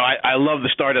 I love the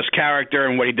Stardust character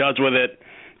and what he does with it.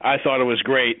 I thought it was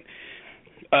great.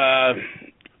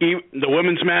 The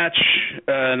women's match,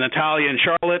 Natalya and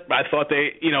Charlotte, I thought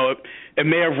it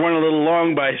may have run a little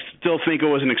long, but I still think it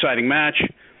was an exciting match.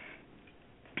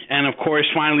 And of course,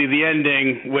 finally the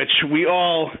ending, which we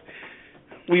all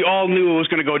knew it was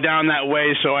going to go down that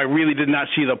way, so I really did not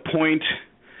see the point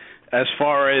as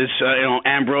far as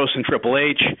Ambrose and Triple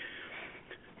H.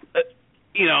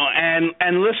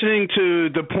 And listening to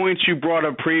the points you brought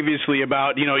up previously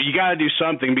about, you got to do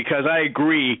something, because I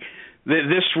agree that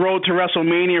this road to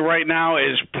WrestleMania right now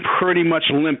is pretty much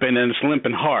limping, and it's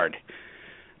limping hard.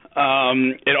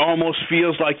 It almost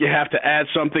feels like you have to add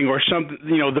something or something.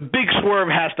 The big swerve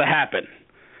has to happen.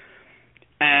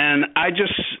 And I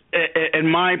just, in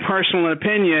my personal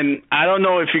opinion, I don't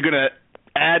know if you're going to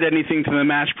add anything to the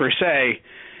match per se,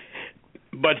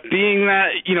 but being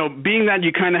that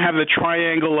you kind of have the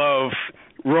triangle of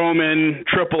Roman,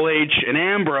 Triple H, and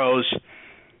Ambrose,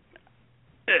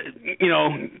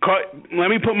 let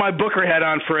me put my Booker hat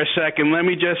on for a second. Let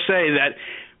me just say that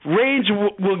Reigns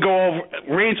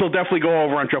will definitely go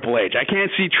over on Triple H. I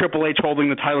can't see Triple H holding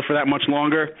the title for that much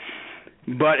longer.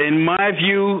 But in my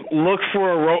view, look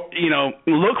for a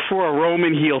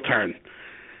Roman heel turn,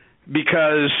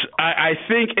 because I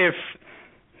think if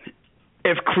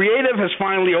creative has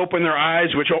finally opened their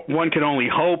eyes, which one can only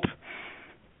hope,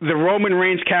 the Roman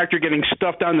Reigns character getting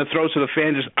stuffed down the throats of the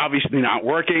fans is obviously not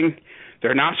working.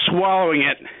 They're not swallowing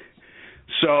it.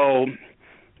 So,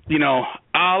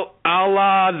 a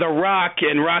la The Rock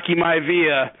and Rocky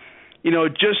Maivia,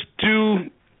 just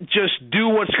do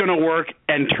what's going to work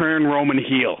and turn Roman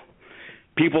heel.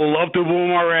 People love to boo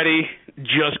him already.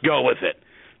 Just go with it.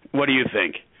 What do you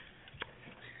think?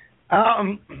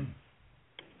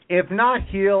 If not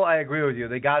heel, I agree with you.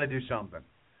 They got to do something.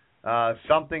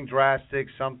 Something drastic,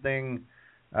 something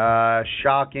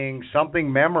shocking,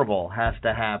 something memorable has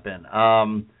to happen.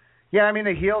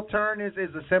 The heel turn is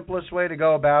the simplest way to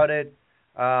go about it.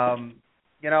 And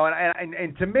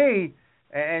to me,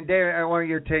 and Dave, I want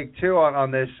your take too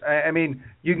on this.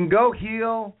 You can go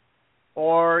heel,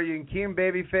 or you can keep him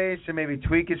babyface and maybe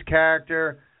tweak his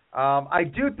character. I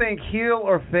do think heel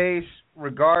or face,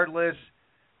 regardless,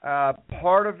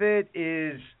 part of it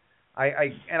is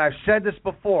and I've said this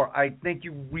before, I think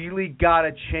you really got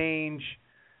to change.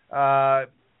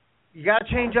 You got to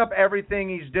change up everything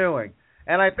he's doing.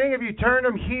 And I think if you turn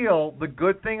him heel, the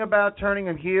good thing about turning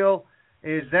him heel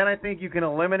is then I think you can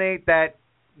eliminate that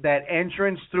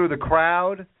entrance through the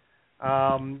crowd.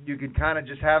 You can kind of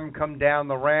just have him come down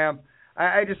the ramp.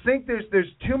 I just think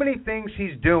there's too many things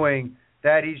he's doing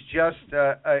that he's just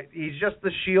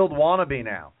the Shield wannabe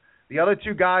now. The other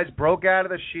two guys broke out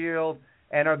of the Shield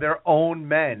and are their own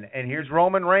men. And here's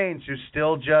Roman Reigns, who's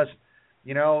still just,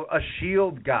 a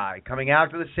Shield guy, coming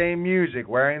out to the same music,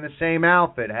 wearing the same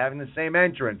outfit, having the same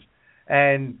entrance.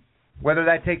 And whether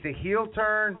that takes a heel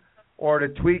turn or to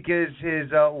tweak his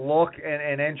look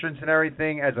and entrance and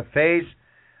everything as a face,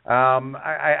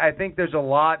 I think there's a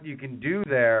lot you can do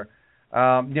there.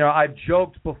 I've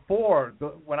joked before,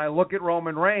 when I look at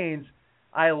Roman Reigns,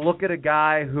 I look at a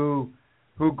guy who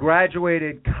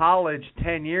graduated college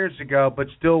 10 years ago but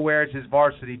still wears his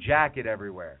varsity jacket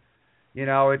everywhere.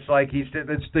 It's like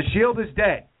the Shield is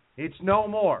dead. It's no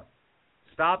more.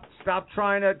 Stop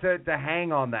trying to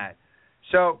hang on that.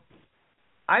 So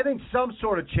I think some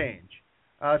sort of change,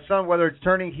 whether it's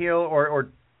turning heel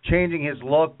or changing his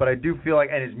look, but I do feel like,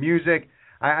 and his music,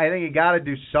 I think you got to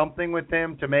do something with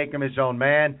him to make him his own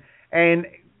man. And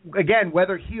again,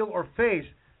 whether heel or face,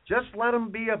 just let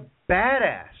him be a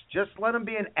badass. Just let him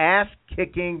be an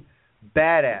ass-kicking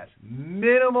badass.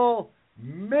 Minimal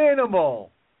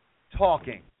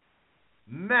talking.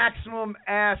 Maximum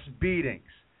ass beatings.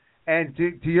 And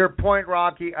to your point,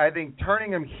 Rocky, I think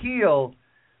turning him heel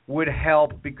would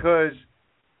help because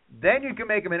then you can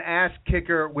make him an ass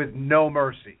kicker with no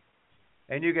mercy.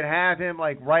 And you can have him,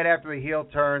 like, right after the heel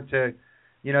turn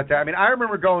I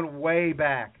remember going way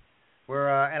back where,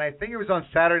 and I think it was on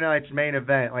Saturday night's main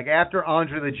event, like after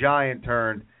Andre the Giant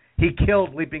turned, he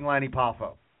killed Leaping Lanny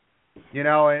Poffo.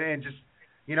 And just,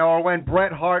 or when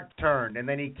Bret Hart turned and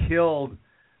then he killed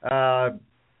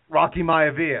Rocky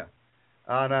Maivia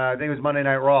on, I think it was Monday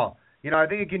Night Raw. I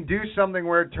think you can do something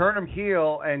where turn him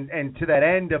heel and to that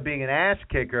end of being an ass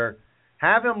kicker,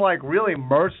 have him, like, really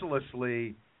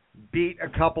mercilessly beat a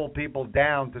couple people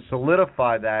down to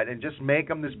solidify that and just make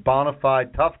him this bona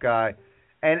fide tough guy.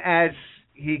 And as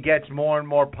he gets more and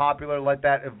more popular, let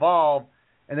that evolve,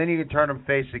 and then you can turn him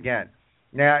face again.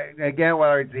 Now, again,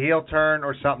 whether it's a heel turn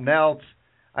or something else,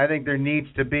 I think there needs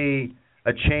to be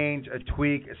a change, a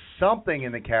tweak, something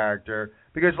in the character.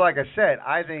 Because, like I said,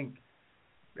 I think,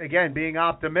 again, being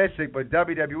optimistic, but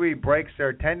WWE breaks their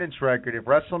attendance record. If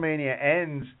WrestleMania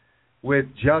ends with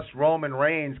just Roman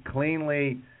Reigns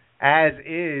cleanly as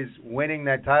is winning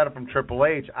that title from Triple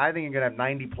H, I think you're going to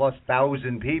have 90-plus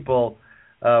thousand people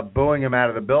booing him out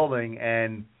of the building.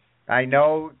 And I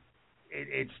know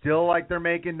it's still like they're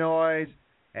making noise,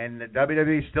 and the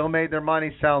WWE still made their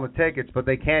money selling the tickets, but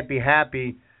they can't be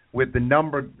happy with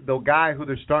the guy who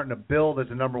they're starting to build as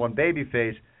the number one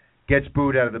babyface gets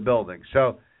booed out of the building.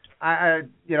 So,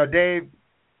 Dave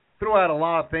threw out a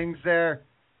lot of things there.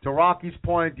 To Rocky's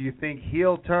point, do you think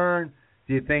heel turn?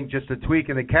 Do you think just a tweak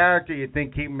in the character? Do you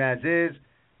think keep him as is?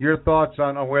 Your thoughts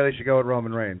on where they should go with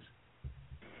Roman Reigns?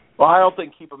 Well, I don't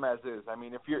think keep him as is. I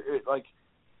mean, if you're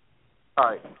all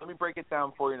right, let me break it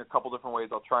down for you in a couple different ways.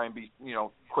 I'll try and be,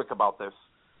 quick about this.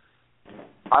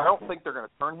 I don't think they're going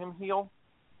to turn him heel.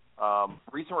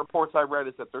 Recent reports I read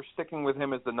is that they're sticking with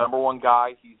him as the number one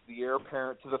guy. He's the heir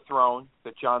apparent to the throne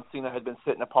that John Cena had been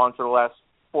sitting upon for the last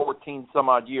 14 some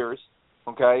odd years.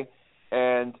 Okay,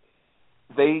 and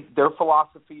their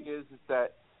philosophy is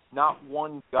that not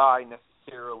one guy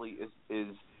necessarily is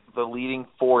the leading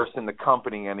force in the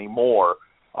company anymore.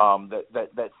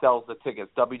 That sells the tickets.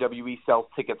 WWE sells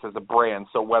tickets as a brand,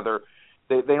 so whether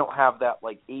they don't have that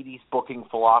like 80s booking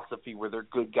philosophy where their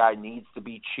good guy needs to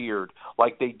be cheered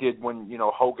like they did when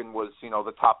Hogan was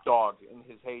the top dog in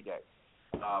his heyday.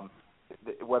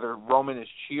 Whether Roman is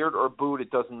cheered or booed,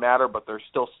 it doesn't matter, but they're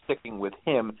still sticking with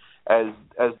him as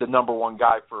the number one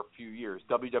guy for a few years.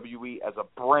 WWE as a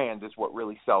brand is what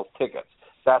really sells tickets.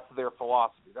 That's their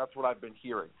philosophy. That's what I've been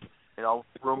hearing.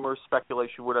 Rumors,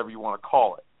 speculation, whatever you want to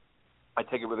call it. I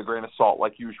take it with a grain of salt,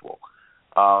 like usual.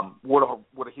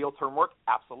 Would a heel turn work?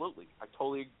 Absolutely. I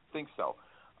totally think so.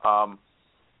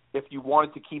 If you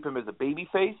wanted to keep him as a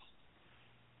babyface,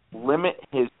 limit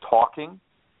his talking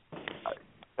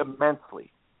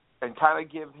immensely and kind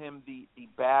of give him the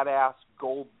badass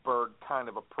Goldberg kind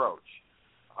of approach.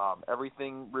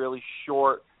 Everything really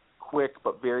short, quick,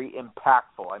 but very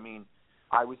impactful. I mean,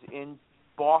 I was in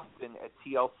Boston at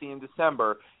TLC in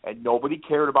December, and nobody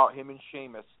cared about him and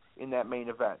Sheamus in that main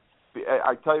event.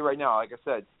 I tell you right now, like I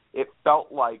said, it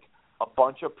felt like a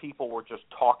bunch of people were just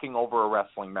talking over a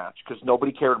wrestling match because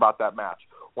nobody cared about that match.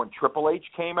 when Triple H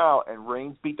came out and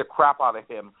Reigns beat the crap out of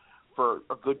him for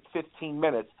a good 15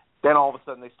 minutes, then all of a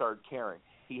sudden they started caring.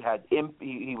 He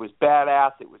was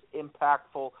badass. It was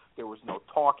impactful. There was no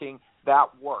talking. That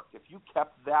worked. If you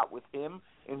kept that with him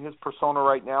in his persona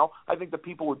right now, I think the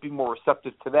people would be more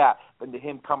receptive to that than to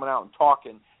him coming out and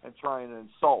talking and trying to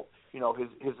insult,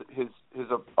 his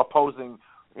opposing,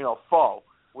 foe,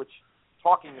 which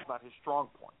talking is not his strong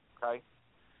point. Okay,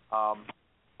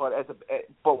 but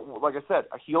like I said,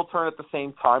 a heel turn at the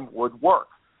same time would work.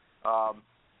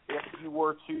 If you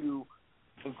were to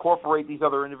incorporate these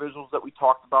other individuals that we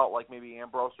talked about, like maybe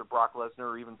Ambrose or Brock Lesnar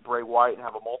or even Bray Wyatt, and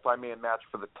have a multi-man match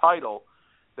for the title,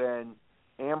 then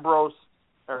Ambrose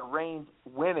or Reigns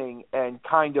winning and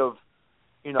kind of,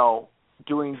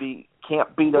 doing the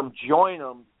can't beat 'em, join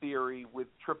 'em theory with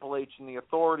Triple H and the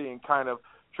Authority, and kind of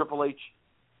Triple H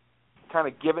kind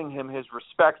of giving him his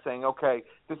respect, saying, okay,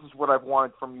 this is what I've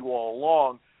wanted from you all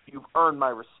along. You've earned my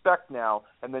respect now.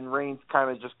 And then Reigns kind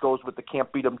of just goes with the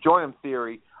can't beat 'em, join 'em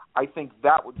theory. I think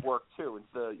that would work too.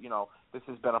 It's this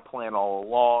has been a plan all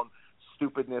along,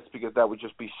 stupidness, because that would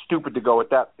just be stupid to go with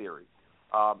that theory.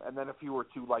 And then if you were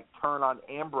to turn on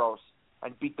Ambrose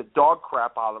and beat the dog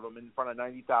crap out of him in front of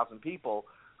 90,000 people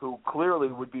who clearly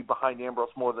would be behind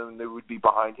Ambrose more than they would be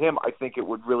behind him, I think it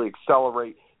would really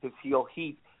accelerate his heel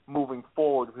heat moving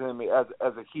forward with him as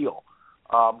a heel.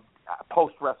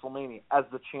 Post WrestleMania, as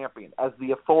the champion, as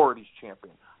the Authority's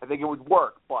champion. I think it would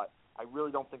work, but I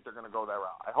really don't think they're going to go that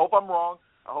route. I hope I'm wrong.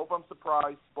 I hope I'm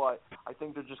surprised, but I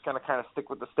think they're just going to kind of stick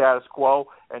with the status quo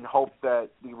and hope that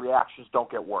the reactions don't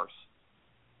get worse.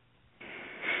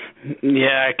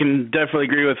 Yeah, I can definitely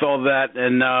agree with all that.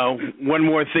 And one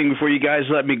more thing before you guys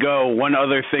let me go. One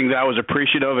other thing that I was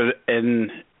appreciative of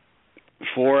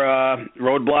for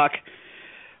Roadblock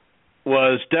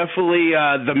was definitely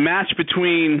the match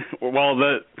between,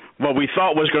 what we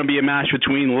thought was going to be a match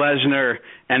between Lesnar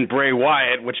and Bray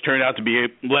Wyatt, which turned out to be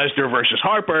Lesnar versus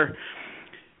Harper,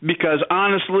 because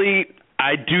honestly,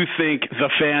 I do think the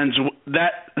fans,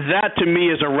 that to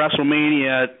me is a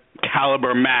WrestleMania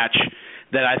caliber match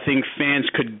that I think fans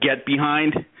could get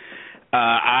behind.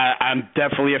 I'm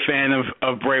definitely a fan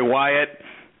of Bray Wyatt.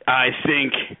 I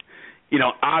think,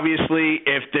 obviously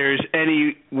if there's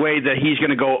any way that he's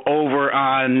going to go over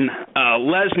on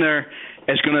Lesnar,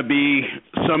 it's going to be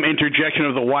some interjection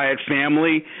of the Wyatt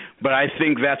family, but I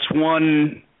think that's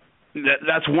one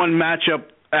matchup.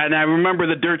 And I remember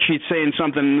the dirt sheet saying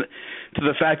something to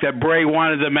the fact that Bray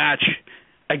wanted the match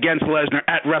against Lesnar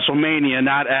at WrestleMania,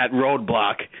 not at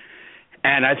Roadblock.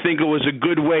 And I think it was a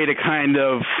good way to kind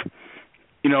of,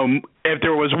 if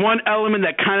there was one element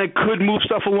that kind of could move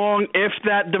stuff along, if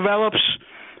that develops,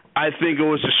 I think it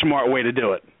was a smart way to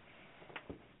do it.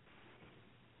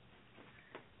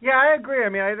 Yeah, I agree. I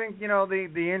mean, I think,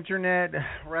 the internet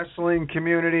wrestling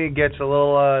community gets a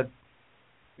little,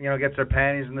 gets their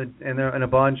panties in a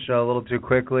bunch a little too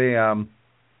quickly. And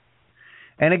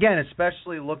again,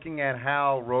 especially looking at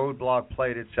how Roadblock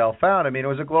played itself out, I mean, it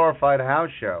was a glorified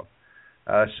house show.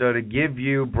 So to give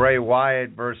you Bray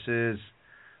Wyatt versus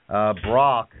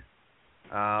Brock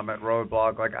at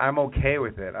Roadblock, I'm okay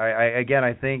with it.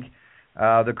 I think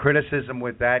the criticism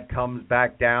with that comes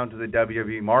back down to the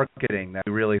WWE marketing, that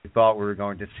we really thought we were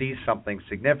going to see something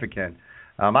significant.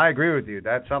 I agree with you.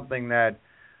 That's something that,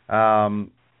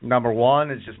 number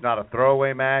one, is just not a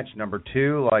throwaway match. Number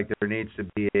two, there needs to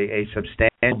be a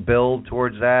substantial build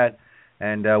towards that,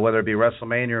 and whether it be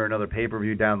WrestleMania or another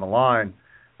pay-per-view down the line,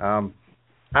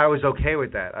 I was okay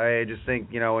with that. I just think,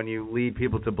 when you lead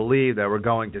people to believe that we're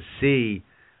going to see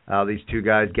these two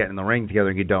guys get in the ring together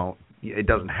and it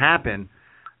doesn't happen,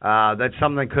 that's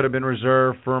something that could have been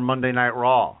reserved for Monday Night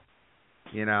Raw,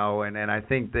 and I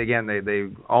think, again, they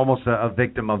almost a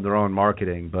victim of their own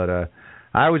marketing, but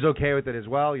I was okay with it as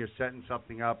well. You're setting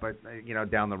something up,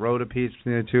 down the road a piece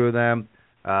between the two of them.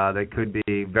 They could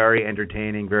be very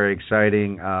entertaining, very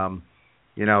exciting,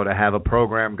 to have a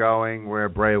program going where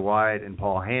Bray Wyatt and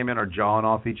Paul Heyman are jawing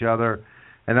off each other.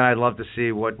 And then I'd love to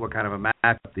see what kind of a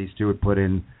matchup these two would put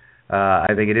in. I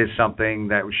think it is something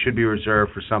that should be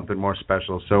reserved for something more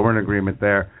special. So we're in agreement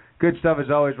there. Good stuff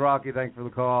as always, Rocky. Thanks for the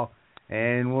call.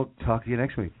 And we'll talk to you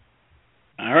next week.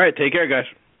 All right. Take care, guys.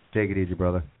 Take it easy,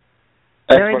 brother.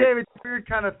 Thanks, Dave, it's a weird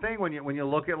kind of thing when you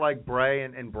look at Bray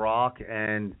and Brock,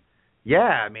 and yeah,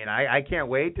 I mean, I can't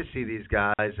wait to see these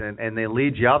guys, and they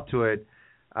lead you up to it.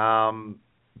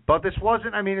 But this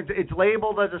wasn't. I mean, it's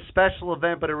labeled as a special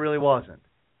event, but it really wasn't.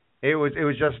 It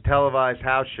was just a televised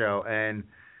house show, and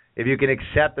if you can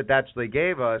accept that that's what they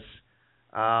gave us,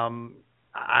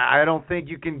 I don't think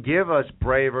you can give us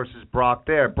Bray versus Brock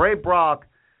there. Bray Brock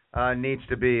needs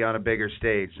to be on a bigger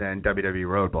stage than WWE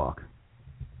Roadblock.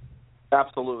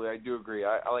 Absolutely, I do agree.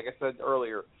 Like I said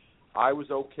earlier, I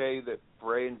was okay that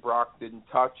Bray and Brock didn't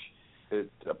touch. It's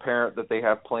apparent that they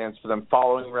have plans for them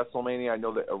following WrestleMania. I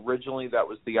know that originally that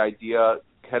was the idea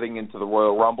heading into the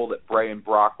Royal Rumble, that Bray and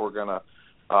Brock were going to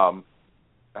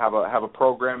have a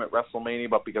program at WrestleMania,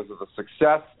 but because of the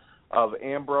success of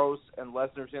Ambrose and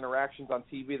Lesnar's interactions on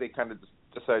TV, they kind of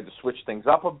decided to switch things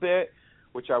up a bit,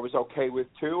 which I was okay with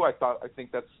too. I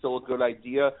think that's still a good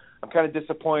idea. I'm kind of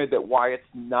disappointed that Wyatt's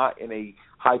not in a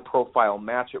high-profile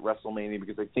match at WrestleMania,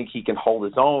 because I think he can hold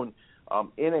his own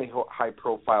in a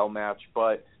high-profile match.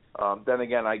 But then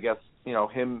again, I guess,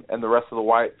 him and the rest of the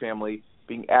Wyatt family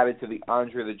being added to the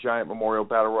Andre the Giant Memorial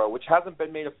Battle Royal, which hasn't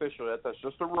been made official yet, that's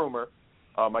just a rumor,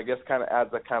 I guess kind of adds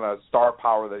a kind of star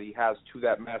power that he has to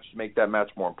that match to make that match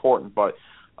more important. But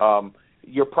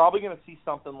you're probably going to see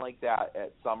something like that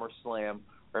at SummerSlam,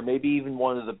 or maybe even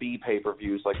one of the B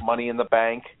pay-per-views, like Money in the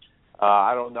Bank.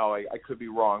 I don't know. I could be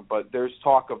wrong. But there's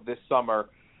talk of this summer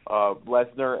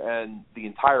Lesnar and the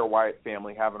entire Wyatt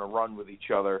family having a run with each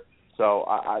other. So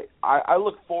I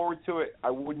look forward to it.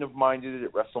 I wouldn't have minded it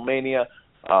at WrestleMania.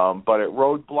 But at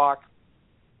Roadblock,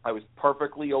 I was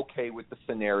perfectly okay with the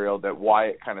scenario that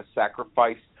Wyatt kind of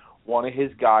sacrificed one of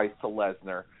his guys to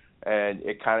Lesnar, and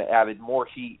it kind of added more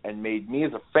heat and made me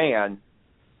as a fan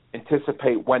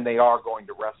anticipate when they are going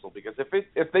to wrestle. Because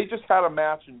if they just had a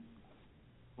match and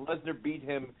Lesnar beat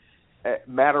him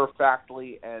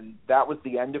matter-of-factly and that was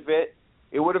the end of it,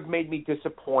 it would have made me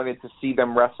disappointed to see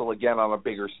them wrestle again on a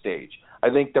bigger stage. I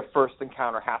think the first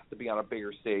encounter has to be on a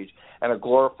bigger stage, and a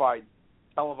glorified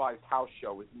televised house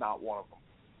show is not one of them.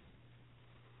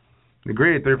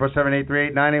 Agreed.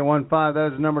 347-838-9815. That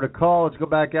is the number to call. Let's go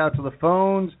back out to the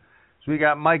phones. So we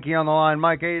got Mikey on the line.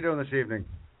 Mike, how you doing this evening?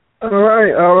 All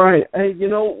right. Hey, you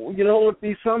know it would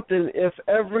be something if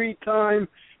every time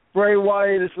Bray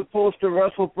Wyatt is supposed to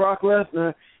wrestle Brock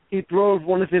Lesnar, he throws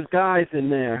one of his guys in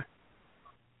there,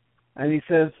 and he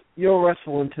says, "You're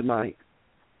wrestling tonight."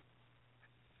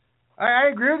 I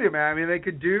agree with you, man. I mean, they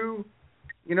could do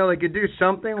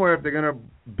something where if they're going to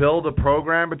build a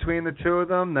program between the two of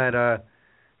them, that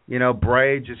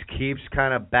Bray just keeps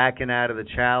kind of backing out of the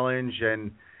challenge,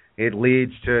 and it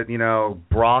leads to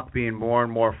Brock being more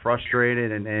and more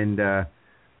frustrated and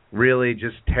really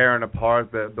just tearing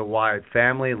apart the Wyatt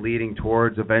family, leading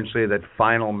towards eventually that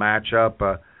final matchup.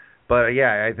 But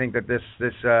yeah, I think that this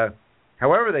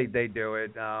however they do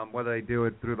it, whether they do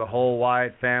it through the whole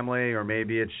Wyatt family or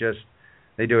maybe it's just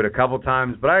they do it a couple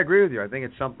times. But I agree with you. I think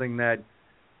it's something that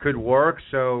could work.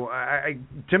 So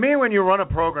to me, when you run a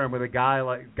program with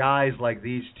guys like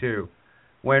these two,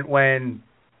 when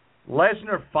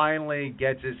Lesnar finally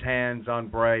gets his hands on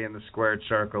Bray in the squared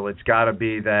circle, it's got to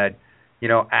be that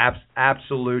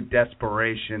absolute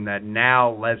desperation that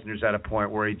now Lesnar's at a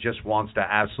point where he just wants to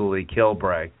absolutely kill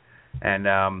Bray, and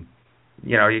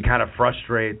you kind of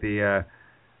frustrate the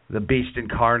beast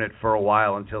incarnate for a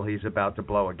while until he's about to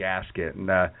blow a gasket. And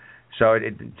so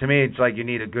to me, it's like you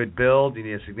need a good build, you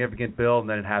need a significant build, and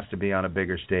then it has to be on a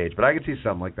bigger stage. But I could see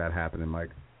something like that happening, Mike.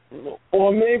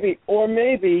 Or maybe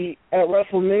at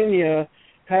WrestleMania,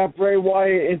 have Bray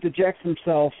Wyatt interject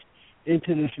himself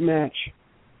into this match.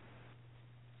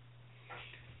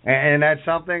 And that's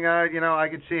something I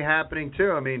could see happening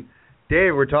too. I mean,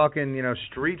 Dave, we're talking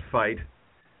street fight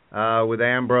with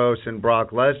Ambrose and Brock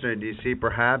Lesnar.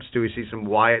 Do we see some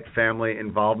Wyatt family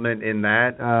involvement in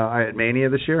that at Mania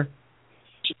this year?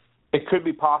 It could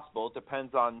be possible. It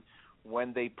depends on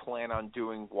when they plan on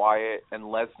doing Wyatt and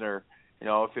Lesnar.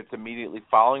 If it's immediately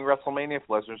following WrestleMania, if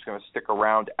Lesnar's going to stick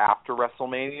around after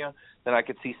WrestleMania, then I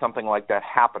could see something like that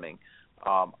happening.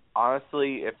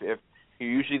 Honestly, if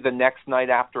usually the next night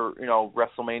after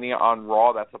WrestleMania on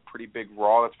Raw, that's a pretty big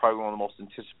Raw. That's probably one of the most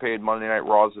anticipated Monday Night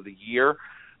Raws of the year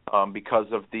because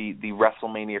of the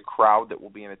WrestleMania crowd that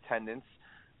will be in attendance.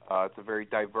 It's a very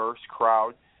diverse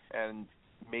crowd, and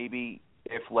maybe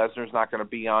if Lesnar's not going to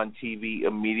be on TV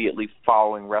immediately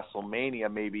following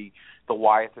WrestleMania, maybe the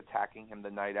Wyatts attacking him the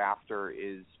night after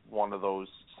is one of those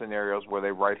scenarios where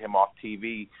they write him off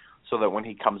TV so that when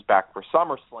he comes back for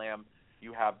SummerSlam,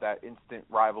 you have that instant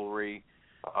rivalry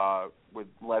with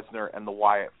Lesnar and the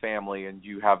Wyatt family, and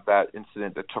you have that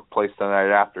incident that took place the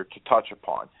night after to touch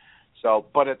upon. So,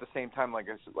 but at the same time, like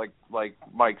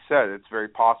Mike said, it's very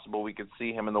possible we could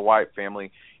see him and the Wyatt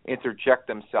family interject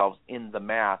themselves in the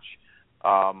match.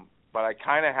 But I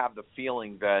kind of have the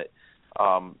feeling that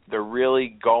they're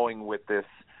really going with this.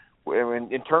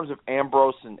 In terms of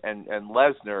Ambrose and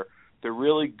Lesnar, they're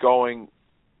really going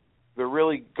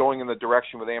in the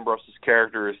direction with Ambrose's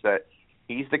character is that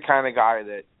he's the kind of guy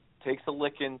that takes a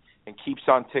licking and keeps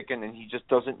on ticking, and he just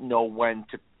doesn't know when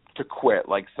to quit.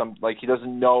 Like he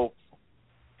doesn't know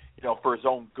for his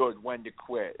own good, when to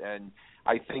quit. And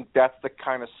I think that's the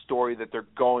kind of story that they're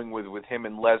going with him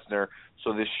and Lesnar.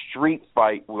 So this street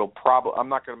fight will probably, I'm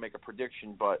not going to make a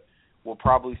prediction, but we'll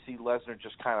probably see Lesnar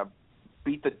just kind of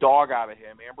beat the dog out of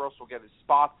him. Ambrose will get his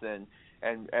spots in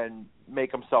and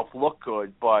make himself look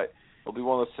good, but it'll be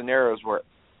one of those scenarios where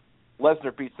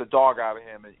Lesnar beats the dog out of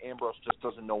him and Ambrose just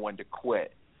doesn't know when to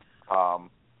quit.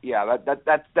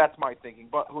 That's my thinking,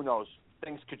 but who knows?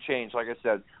 Things could change. Like I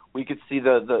said, we could see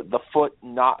the foot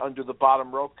not under the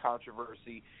bottom rope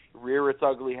controversy rear its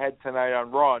ugly head tonight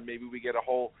on Raw, and maybe we get a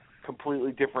whole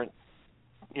completely different,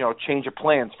 change of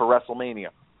plans for WrestleMania.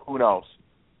 Who knows?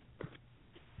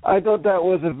 I thought that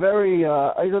was a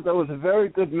very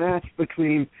good match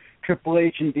between Triple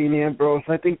H and Dean Ambrose.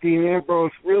 I think Dean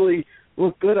Ambrose really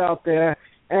looked good out there,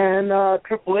 and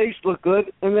Triple H looked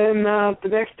good. And then the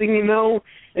next thing you know,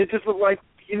 it just looked like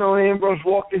Ambrose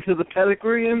walked into the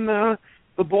pedigree, and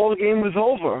the ball game was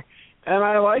over. And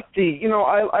I like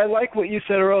I like what you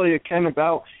said earlier, Ken,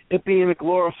 about it being a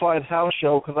glorified house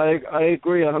show, because I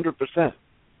agree 100%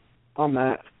 on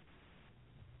that.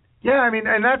 Yeah, I mean,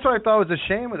 and that's what I thought was a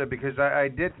shame with it, because I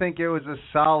did think it was a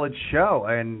solid show.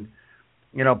 And,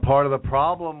 part of the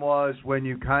problem was when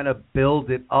you kind of build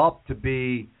it up to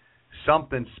be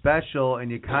something special and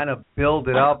you kind of build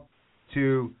it up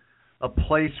to a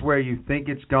place where you think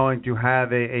it's going to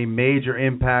have a major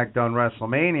impact on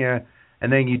WrestleMania,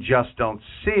 and then you just don't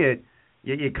see it,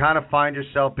 you kind of find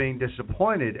yourself being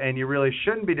disappointed. And you really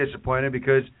shouldn't be disappointed,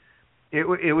 because it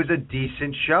was a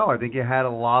decent show. I think it had a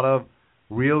lot of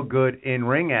real good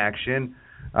in-ring action.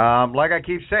 Like I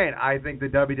keep saying, I think the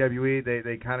WWE,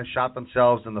 they kind of shot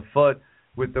themselves in the foot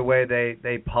with the way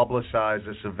they publicized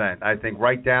this event. I think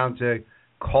right down to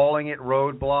calling it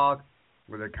Roadblock,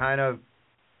 where they're kind of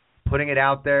putting it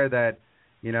out there that,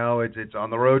 it's on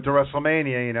the road to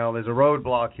WrestleMania, there's a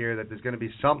roadblock here, that there's going to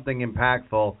be something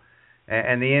impactful,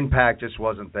 and the impact just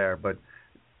wasn't there. But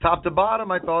top to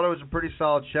bottom, I thought it was a pretty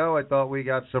solid show. I thought we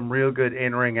got some real good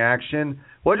in-ring action.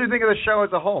 What did you think of the show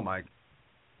as a whole, Mike?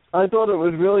 I thought it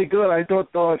was really good. I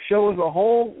thought the show as a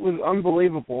whole was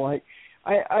unbelievable. I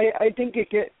think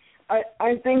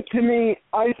to me,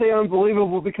 I say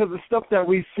unbelievable because the stuff that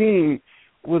we've seen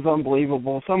was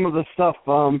unbelievable. Some of the stuff,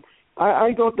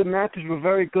 I thought the matches were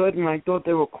very good, and I thought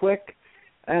they were quick,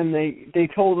 and they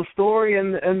told a story,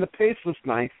 and the pace was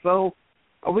nice. So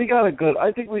I think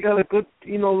we got a good,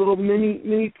 little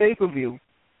mini pay-per-view.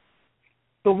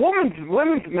 The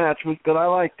women's match was good. I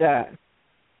like that.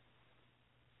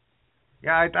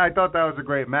 Yeah, I thought that was a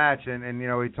great match, and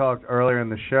we talked earlier in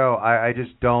the show. I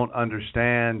just don't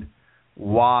understand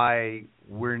why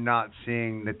we're not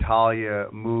seeing Natalya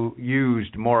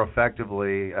used more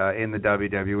effectively in the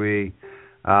WWE.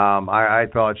 I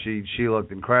thought she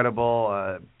looked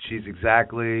incredible. She's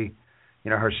exactly,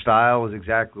 her style was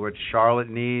exactly what Charlotte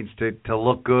needs to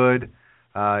look good.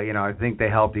 I think they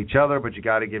helped each other, but you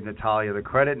got to give Natalya the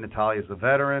credit. Natalya's the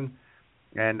veteran,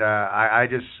 and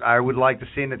I would like to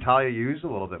see Natalya used a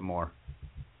little bit more.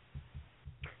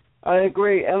 I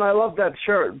agree, and I love that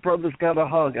shirt. Brothers Got a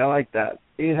Hug. I like that.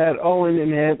 It had Owen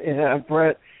and it had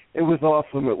Brett. It was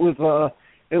awesome. It was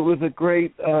a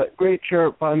great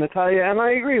shirt by Natalya, and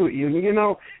I agree with you.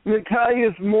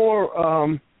 Natalya's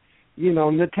more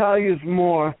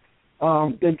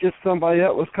than just somebody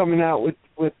that was coming out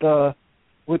with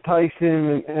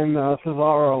Tyson and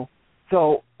Cesaro.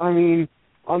 So I mean,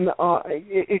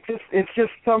 it's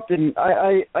just something.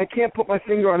 I can't put my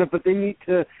finger on it, but they need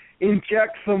to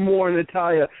inject some more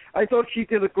Natalya. I thought she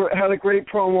had a great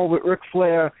promo with Ric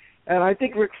Flair, and I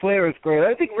think Ric Flair is great.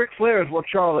 I think Ric Flair is what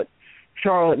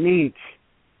Charlotte needs.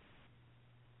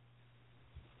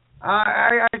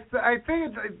 I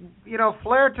think it's,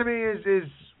 Flair to me is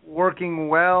working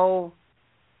well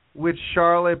with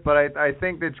Charlotte, but I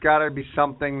think it's got to be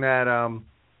something that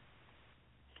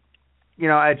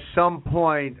at some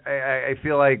point I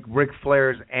feel like Ric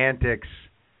Flair's antics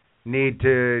need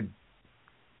to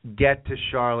get to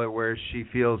Charlotte where she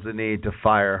feels the need to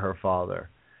fire her father.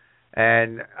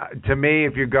 And to me,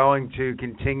 if you're going to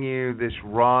continue this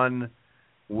run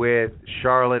with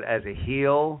Charlotte as a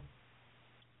heel,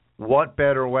 what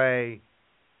better way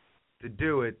to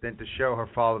do it than to show her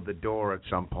father the door at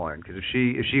some point? Because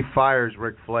if she fires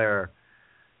Ric Flair,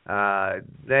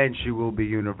 then she will be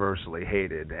universally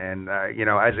hated. And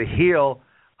as a heel,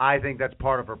 I think that's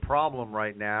part of her problem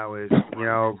right now. Is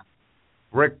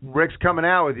Rick's coming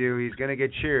out with you. He's going to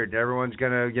get cheered. Everyone's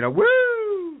going to,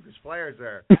 woo, because Flair's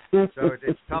there. So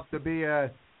it's tough to be a,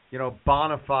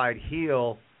 bona fide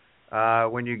heel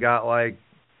when you got like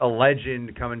a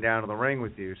legend coming down to the ring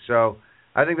with you. So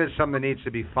I think that's something that needs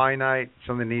to be finite,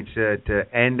 something that needs to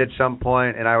end at some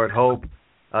point, and I would hope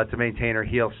to maintain her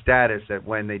heel status that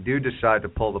when they do decide to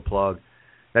pull the plug,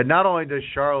 that not only does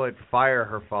Charlotte fire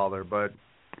her father, but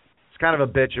it's kind of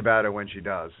a bitch about it when she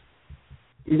does.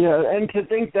 Yeah, and to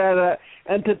think that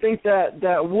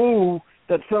that woo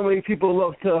that so many people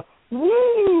love to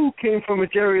woo came from a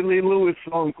Jerry Lee Lewis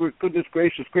song. Goodness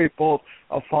gracious, great balls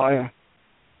of fire.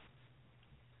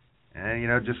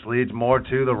 And, just leads more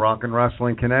to the rock and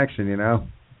wrestling connection,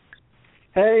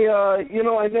 Hey,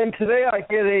 and then today I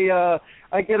get a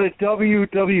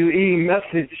WWE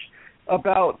message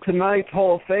about tonight's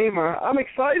Hall of Famer. I'm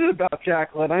excited about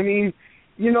Jacqueline. I mean,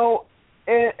 and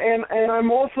I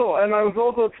was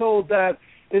also told that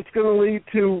it's going to lead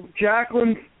to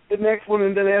Jacqueline, the next one,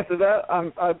 and then after that,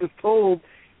 I was told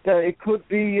that it could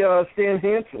be Stan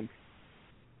Hansen.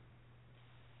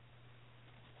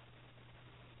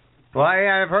 Well,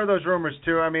 I've heard those rumors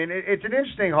too. I mean, it's an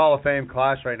interesting Hall of Fame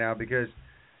class right now because,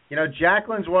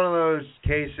 Jacqueline's one of those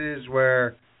cases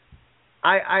where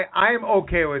I'm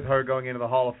okay with her going into the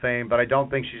Hall of Fame, but I don't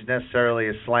think she's necessarily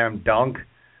a slam dunk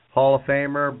Hall of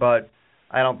Famer, but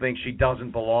I don't think she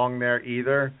doesn't belong there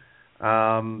either.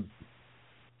 I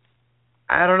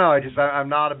don't know. I'm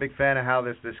not a big fan of how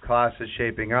this class is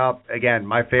shaping up. Again,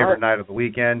 my favorite night of the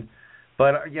weekend.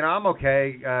 But, I'm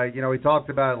okay. We talked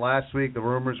about it last week. The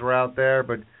rumors were out there.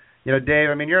 But, Dave,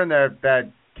 I mean, you're in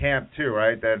that camp too,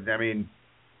 right?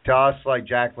 To us, like,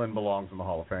 Jacqueline belongs in the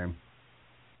Hall of Fame.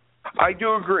 I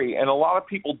do agree. And a lot of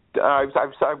people, I've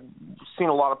seen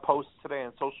a lot of posts today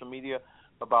on social media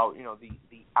about, the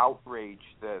outrage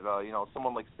that,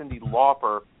 someone like Cyndi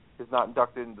Lauper is not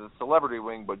inducted into the celebrity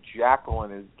wing, but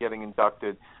Jacqueline is getting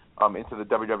inducted into the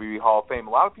WWE Hall of Fame.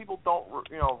 A lot of people a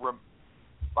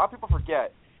lot of people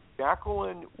forget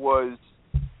Jacqueline was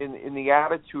in the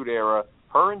Attitude Era.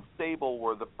 Her and Sable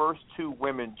were the first two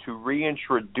women to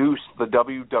reintroduce the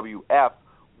WWF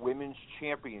Women's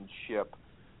Championship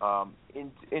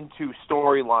into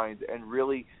storylines, and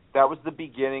really that was the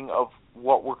beginning of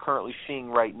what we're currently seeing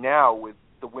right now with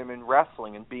the women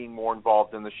wrestling and being more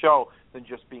involved in the show than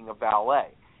just being a valet.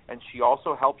 And she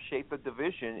also helped shape the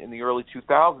division in the early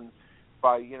 2000s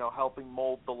by, helping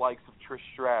mold the likes of Trish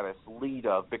Stratus,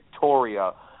 Lita,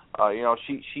 Victoria.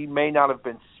 She may not have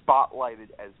been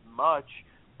spotlighted as much,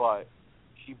 but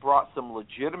she brought some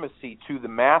legitimacy to the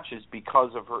matches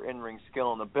because of her in-ring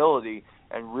skill and ability,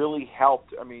 and really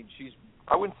helped. I mean,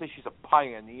 I wouldn't say she's a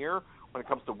pioneer when it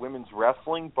comes to women's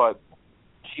wrestling, but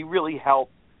she really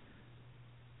helped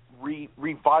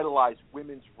revitalize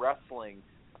women's wrestling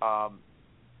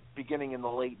beginning in the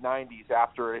late 90s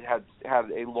after it had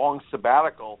a long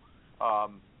sabbatical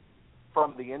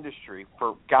from the industry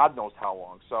for God knows how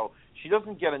long. So she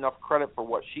doesn't get enough credit for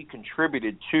what she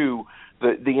contributed to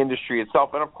the industry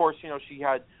itself. And, of course, she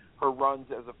had her runs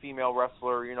as a female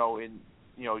wrestler, in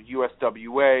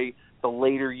USWA, the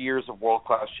later years of World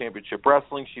Class Championship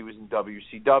Wrestling. She was in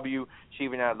WCW. She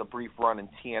even had a brief run in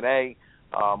TNA.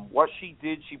 What she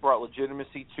did, she brought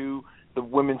legitimacy to the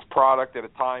women's product at a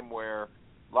time where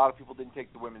a lot of people didn't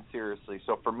take the women seriously.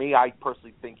 So for me, I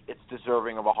personally think it's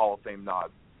deserving of a Hall of Fame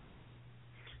nod.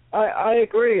 I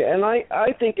agree, and I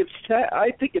think it's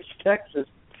Texas.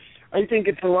 I think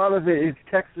it's a lot of it is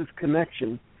Texas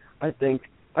connection. I think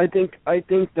it's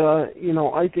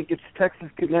Texas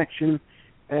connection,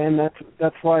 and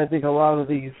that's why I think a lot of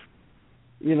these.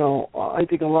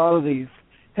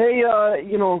 Hey,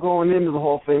 going into the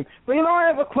Hall of Fame. But I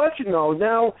have a question though.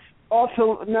 Now,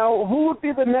 who would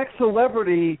be the next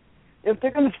celebrity if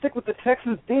they're going to stick with the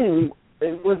Texas theme?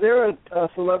 Was there a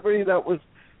celebrity that was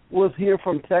here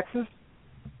from Texas?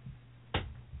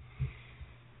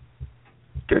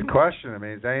 Good question. I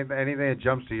mean, is there anything that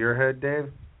jumps to your head,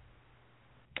 Dave?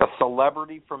 A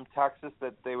celebrity from Texas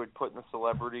that they would put in the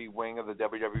celebrity wing of the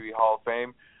WWE Hall of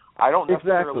Fame? I don't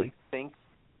necessarily think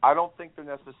they're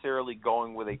necessarily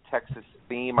going with a Texas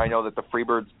theme. I know that the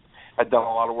Freebirds had done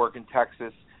a lot of work in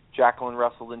Texas. Jacqueline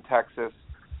wrestled in Texas.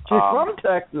 She's from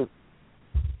Texas.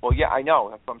 Well, yeah, I know.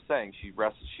 That's what I'm saying. She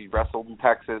wrestled in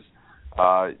Texas.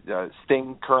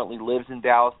 Sting currently lives in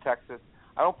Dallas, Texas.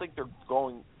 I don't think they're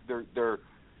going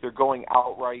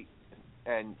outright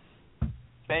and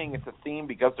saying it's a theme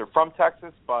because they're from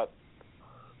Texas, but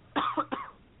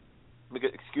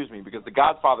because the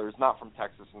Godfather is not from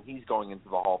Texas and he's going into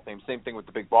the Hall of Fame. Same thing with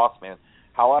the Big Boss Man.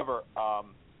 However, a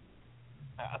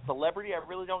celebrity, I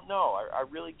really don't know. I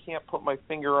really can't put my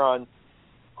finger on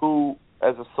who,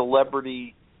 as a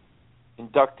celebrity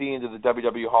inductee into the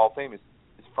WWE Hall of Fame, is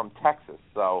from Texas.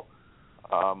 So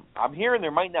I'm hearing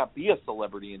there might not be a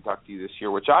celebrity inductee this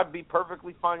year, which I'd be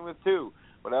perfectly fine with too.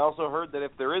 But I also heard that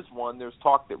if there is one, there's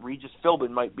talk that Regis Philbin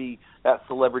might be that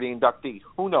celebrity inductee.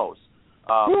 Who knows?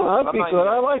 That'd be good.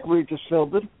 I like Regis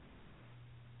Philbin.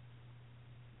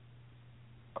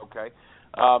 Okay.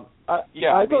 I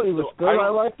thought he was good. I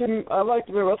liked him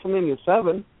at WrestleMania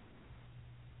 7.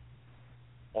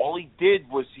 All he did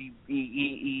was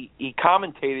he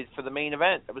commentated for the main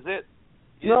event. That was it.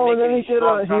 And then he did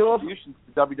contributions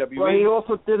to WWE. Well, he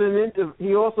also did an interview.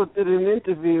 He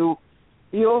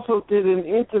also did an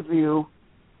interview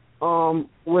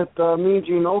with Mean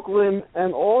Gene Okerlund,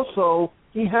 and also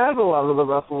he had a lot of the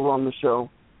wrestlers on the show.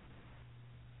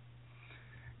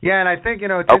 Yeah, and I think,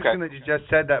 it's interesting that you just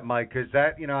said that, Mike, because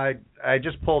that, I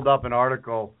just pulled up an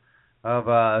article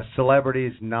of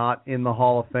celebrities not in the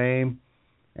Hall of Fame,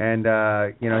 and,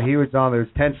 he was on, there's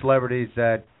 10 celebrities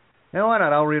that, why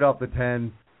not, I'll read off the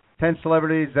 10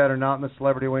 celebrities that are not in the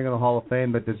celebrity wing of the Hall of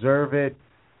Fame but deserve it.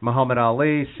 Muhammad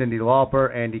Ali, Cyndi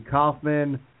Lauper, Andy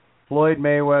Kaufman, Floyd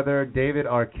Mayweather, David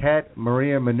Arquette,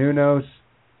 Maria Menounos,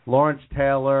 Lawrence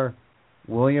Taylor,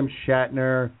 William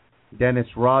Shatner, Dennis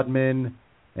Rodman,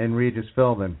 and Regis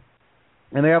Philbin.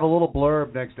 And they have a little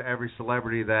blurb next to every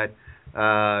celebrity that,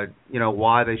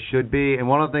 why they should be. And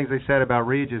one of the things they said about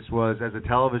Regis was, as a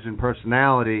television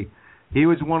personality, he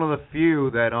was one of the few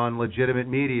that on legitimate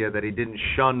media that he didn't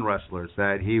shun wrestlers,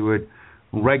 that he would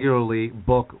regularly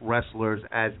book wrestlers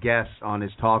as guests on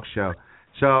his talk show.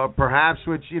 So perhaps,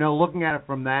 looking at it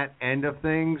from that end of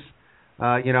things,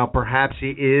 perhaps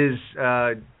he is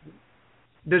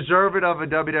deserving of a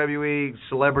WWE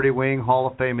Celebrity Wing Hall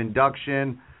of Fame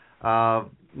induction.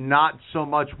 Not so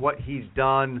much what he's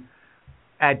done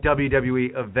at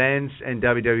WWE events and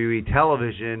WWE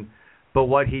television, but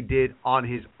what he did on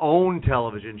his own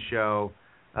television show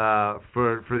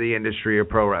for the industry of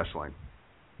pro wrestling.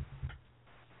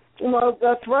 Well,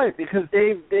 that's right, because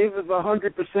Dave is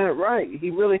 100% right.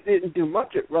 He really didn't do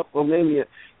much at WrestleMania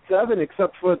 7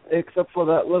 except for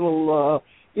that little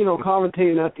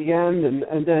commentating at the end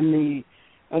and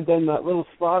then that little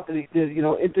spot that he did,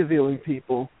 interviewing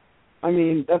people. I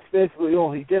mean, that's basically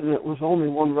all he did, and it was only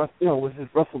one, was his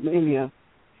WrestleMania.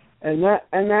 And that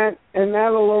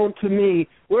alone, to me,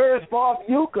 where's Bob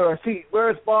Uecker?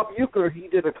 Where's Bob Uecker? He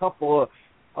did a couple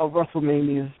of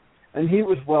WrestleManias, and he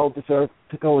was well deserved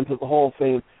to go into the Hall of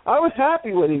Fame. I was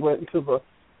happy when he went into the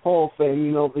Hall of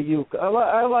Fame. The Uecker.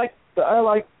 I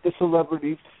like the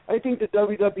celebrities. I think the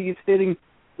WWE is hitting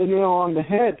the nail on the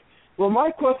head. Well, my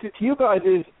question to you guys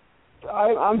is,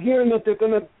 I'm hearing that they're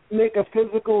going to make a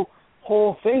physical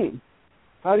Hall of Fame.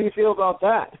 How do you feel about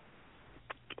that?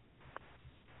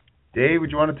 Dave,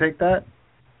 would you want to take that?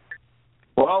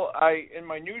 Well, in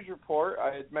my news report,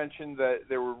 I had mentioned that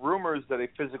there were rumors that a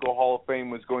physical Hall of Fame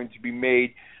was going to be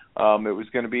made. It was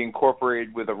going to be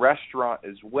incorporated with a restaurant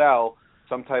as well,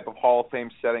 some type of Hall of Fame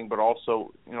setting, but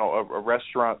also, a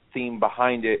restaurant theme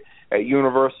behind it at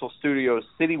Universal Studios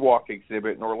City Walk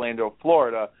exhibit in Orlando,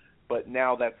 Florida. But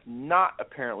now that's not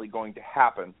apparently going to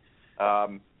happen.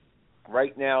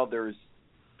 Right now, there's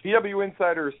PW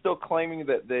Insider is still claiming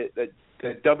that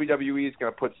WWE is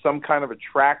going to put some kind of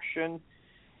attraction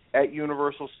at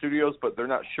Universal Studios, but they're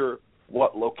not sure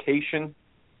what location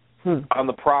on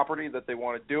the property that they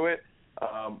want to do it.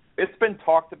 It's been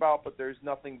talked about, but there's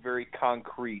nothing very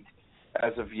concrete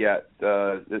as of yet,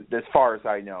 as far as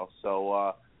I know.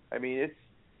 So,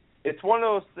 it's one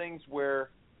of those things where,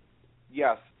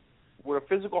 yes, would a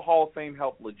physical Hall of Fame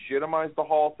help legitimize the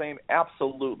Hall of Fame?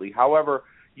 Absolutely. However,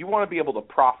 you want to be able to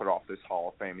profit off this Hall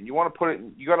of Fame, and you want to put it.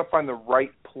 You got to find the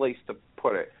right place to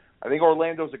put it. I think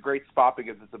Orlando's a great spot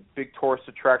because it's a big tourist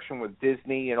attraction with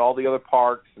Disney and all the other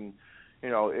parks, and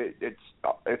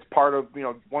it's part of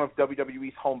one of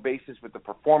WWE's home bases with the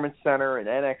Performance Center and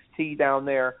NXT down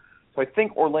there. So I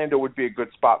think Orlando would be a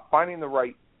good spot. Finding the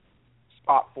right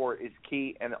spot for it is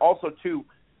key, and also too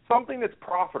something that's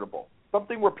profitable,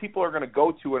 something where people are going to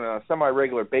go to on a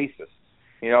semi-regular basis.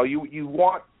 You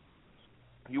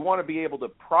want to be able to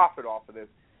profit off of this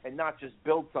and not just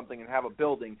build something and have a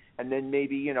building and then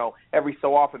maybe, every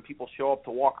so often people show up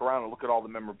to walk around and look at all the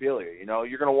memorabilia.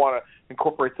 You're going to want to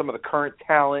incorporate some of the current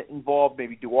talent involved,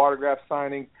 maybe do autograph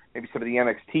signings, maybe some of the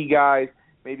NXT guys,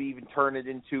 maybe even turn it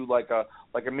into like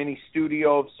a mini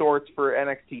studio of sorts for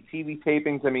NXT TV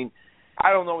tapings.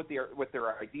 I don't know what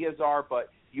their ideas are, but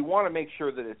you want to make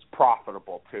sure that it's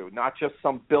profitable too, not just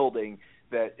some building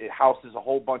that it houses a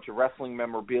whole bunch of wrestling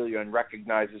memorabilia and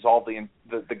recognizes all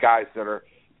the guys that are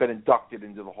been inducted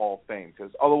into the Hall of Fame,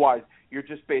 because otherwise you're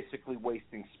just basically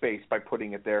wasting space by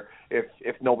putting it there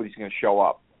if nobody's going to show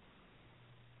up.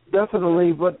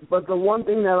 Definitely, but the one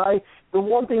thing that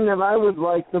I would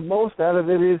like the most out of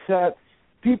it is that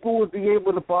people would be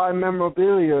able to buy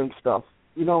memorabilia and stuff.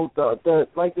 the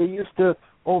like they used to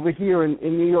over here in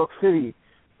New York City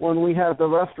when we had the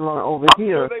restaurant over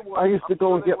here. I used to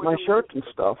go and get my shirts and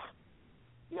stuff.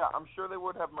 Yeah, I'm sure they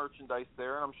would have merchandise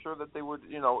there, and I'm sure that they would,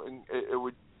 it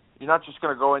would. You're not just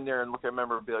going to go in there and look at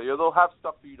memorabilia. They'll have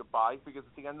stuff for you to buy because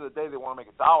at the end of the day they want to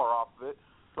make $1 off of it.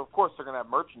 So of course they're going to have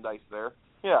merchandise there.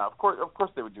 Yeah, of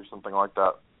course they would do something like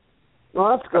that.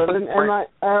 Well, that's good. And I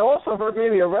also heard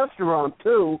maybe a restaurant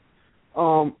too.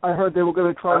 I heard they were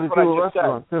going to try to do a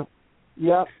restaurant too.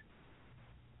 Yeah.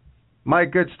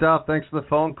 Mike, good stuff. Thanks for the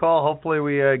phone call. Hopefully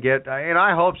we get, and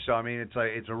I hope so. I mean,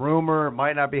 it's a rumor. It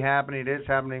might not be happening. It is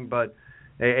happening, but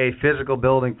a physical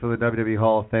building for the WWE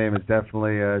Hall of Fame is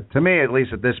definitely, to me at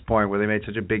least at this point, where they made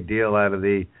such a big deal out of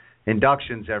the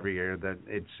inductions every year, that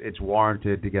it's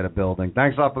warranted to get a building.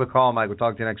 Thanks a lot for the call, Mike. We'll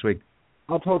talk to you next week.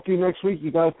 I'll talk to you next week.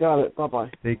 You guys got it. Bye-bye.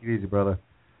 Take it easy, brother.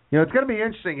 It's going to be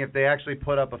interesting if they actually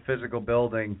put up a physical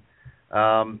building.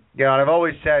 And I've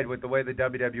always said with the way the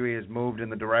WWE has moved in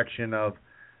the direction of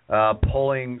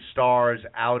pulling stars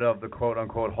out of the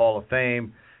quote-unquote Hall of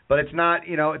Fame, but it's not,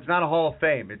 it's not a Hall of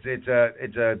Fame. It's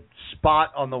a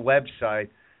spot on the website,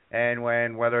 and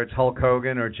whether it's Hulk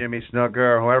Hogan or Jimmy Snuka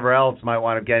or whoever else might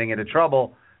wind up getting into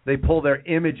trouble, they pull their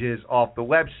images off the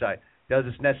website. Does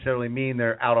this necessarily mean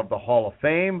they're out of the Hall of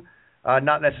Fame?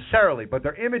 Not necessarily, but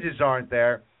their images aren't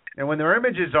there, and when their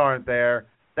images aren't there,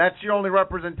 that's the only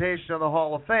representation of the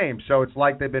Hall of Fame, so it's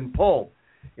like they've been pulled.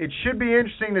 It should be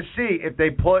interesting to see if they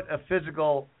put a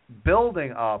physical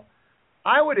building up.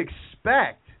 I would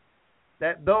expect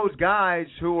that those guys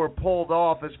who were pulled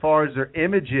off as far as their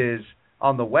images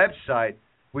on the website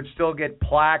would still get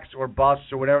plaques or busts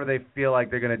or whatever they feel like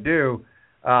they're going to do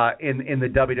in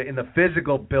the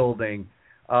physical building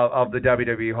of the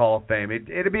WWE Hall of Fame.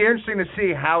 It'd be interesting to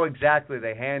see how exactly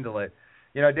they handle it.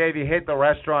 Dave, you hit the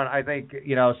restaurant. I think,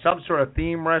 some sort of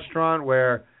theme restaurant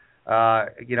where,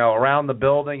 around the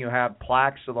building you have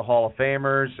plaques of the Hall of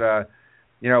Famers,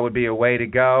 would be a way to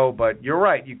go. But you're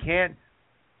right. You can't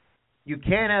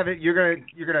have it. You're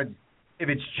gonna, if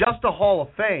it's just a Hall of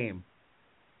Fame,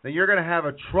 then you're gonna have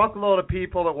a truckload of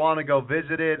people that want to go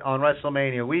visit it on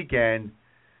WrestleMania weekend.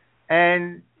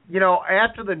 And,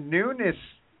 after the newness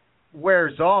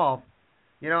wears off,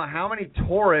 how many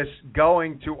tourists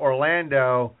going to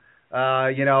Orlando,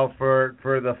 for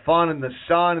the fun and the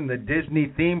sun and the Disney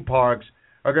theme parks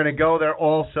are going to go there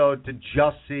also to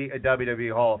just see a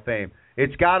WWE Hall of Fame?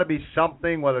 It's got to be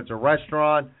something, whether it's a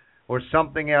restaurant or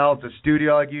something else, a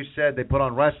studio, like you said, they put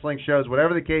on wrestling shows,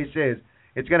 whatever the case is,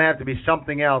 it's going to have to be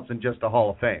something else than just a Hall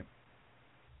of Fame.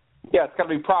 Yeah, it's got to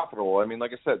be profitable. I mean,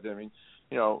 like I said,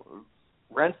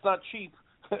 rent's not cheap.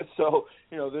 So,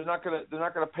 they're not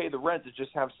gonna pay the rent to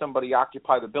just have somebody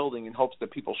occupy the building in hopes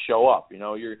that people show up.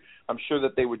 I'm sure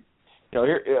that they would.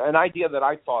 An idea that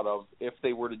I thought of if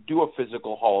they were to do a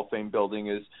physical Hall of Fame building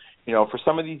is, for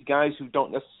some of these guys who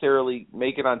don't necessarily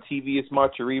make it on TV as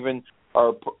much, or even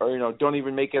don't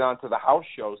even make it onto the house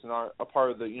shows and are a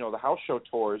part of the the house show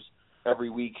tours every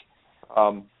week.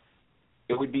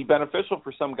 It would be beneficial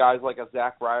for some guys like a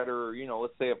Zack Ryder, or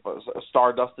let's say if a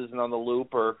Stardust isn't on the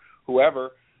loop or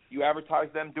whoever. You advertise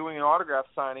them doing an autograph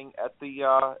signing at the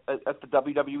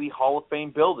WWE Hall of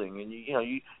Fame building, and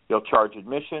you'll charge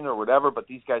admission or whatever, but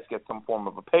these guys get some form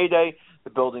of a payday. The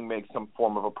building makes some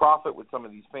form of a profit with some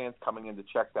of these fans coming in to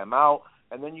check them out,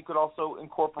 and then you could also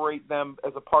incorporate them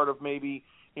as a part of maybe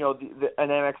an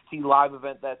NXT live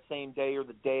event that same day or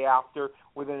the day after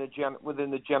within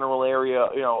the general area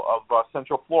of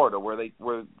Central Florida where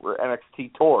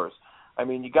NXT tours. I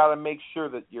mean, you got to make sure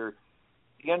that at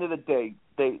the end of the day,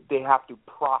 they have to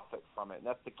profit from it, and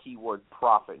that's the key word,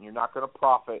 profit. And you're not going to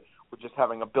profit with just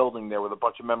having a building there with a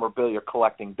bunch of memorabilia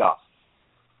collecting dust.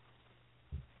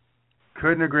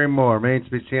 Couldn't agree more. Remains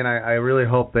to be seen. I really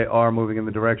hope they are moving in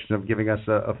the direction of giving us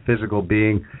a physical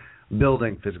building for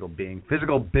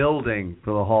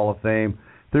the Hall of Fame.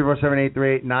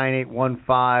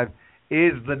 347-838-9815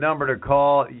 is the number to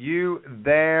call. You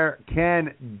there,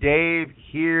 Ken, Dave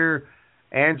here,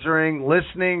 answering,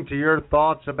 listening to your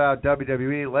thoughts about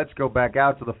WWE. Let's go back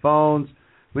out to the phones.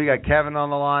 We got Kevin on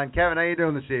the line. Kevin, how you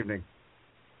doing this evening?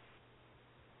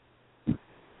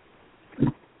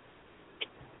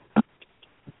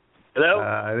 Hello?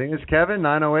 I think it's Kevin,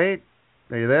 908.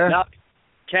 Are you there? No,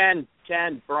 Ken,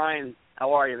 Brian,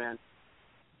 how are you, man?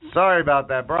 Sorry about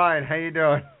that. Brian, how you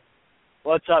doing?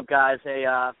 What's up, guys? Hey,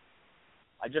 I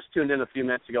just tuned in a few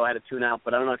minutes ago. I had to tune out,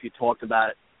 but I don't know if you talked about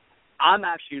it. I'm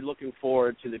actually looking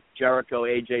forward to the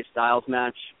Jericho-AJ Styles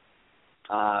match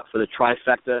for the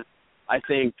trifecta. I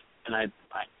think, and I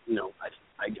don't know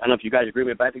if you guys agree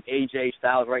with me, but I think AJ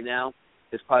Styles right now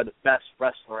is probably the best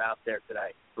wrestler out there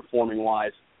today,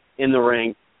 performing-wise, in the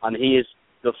ring. I mean, he is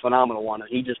the phenomenal one, and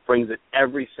he just brings it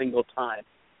every single time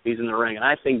he's in the ring. And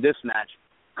I think this match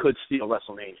could steal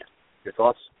WrestleMania. Your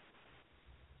thoughts?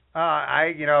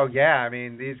 I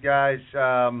mean, these guys,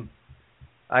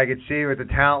 I could see with the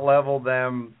talent level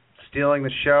them stealing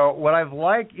the show. What I've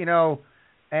liked,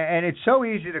 and it's so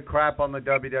easy to crap on the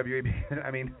WWE.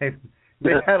 I mean,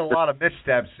 they've had a lot of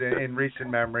missteps in recent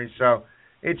memory, so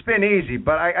it's been easy.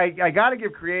 But I got to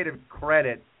give creative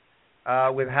credit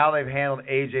with how they've handled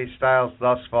AJ Styles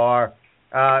thus far.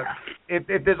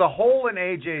 If there's a hole in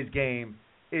AJ's game,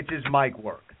 it's his mic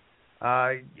work.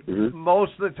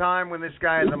 Most of the time when this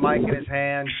guy has a mic in his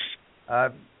hand,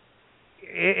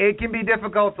 it can be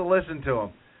difficult to listen to him.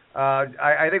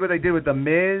 I think what they did with The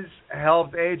Miz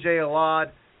helped AJ a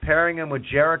lot. Pairing him with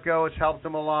Jericho has helped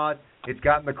him a lot. It's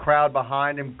gotten the crowd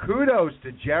behind him. Kudos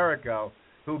to Jericho,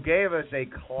 who gave us a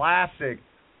classic,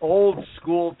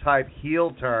 old-school type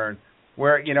heel turn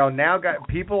where, now got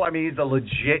people, he's a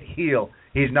legit heel.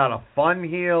 He's not a fun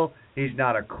heel. He's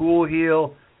not a cool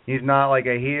heel. He's not like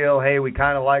a heel, hey, we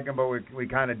kind of like him, but we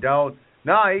kind of don't.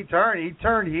 No, he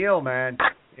turned heel, man.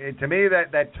 To me,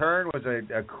 that turn was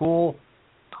a cool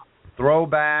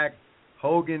throwback,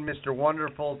 Hogan, Mr.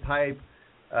 Wonderful type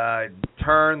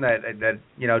turn that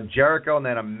Jericho, and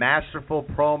then a masterful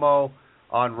promo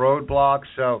on Roadblock.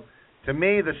 So to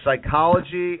me, the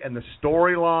psychology and the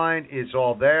storyline is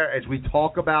all there as we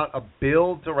talk about a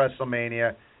build to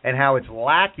WrestleMania and how it's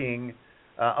lacking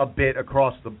a bit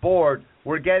across the board.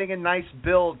 We're getting a nice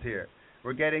build here.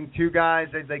 We're getting two guys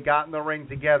that they got in the ring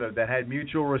together that had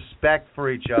mutual respect for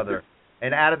each other.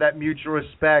 And out of that mutual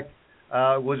respect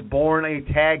was born a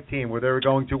tag team where they were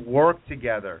going to work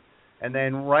together. And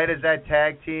then right as that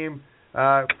tag team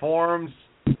forms,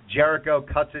 Jericho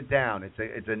cuts it down.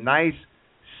 It's a nice,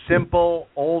 simple,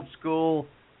 old school,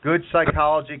 good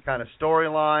psychology kind of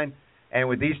storyline. And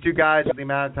with these two guys, the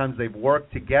amount of times they've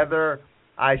worked together,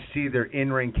 I see their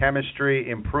in-ring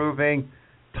chemistry improving.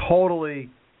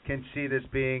 Totally can see this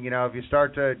being, if you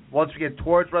start to, once we get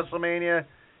towards WrestleMania,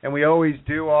 and we always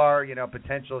do our,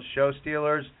 potential show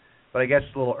stealers, but I guess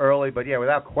it's a little early. But, yeah,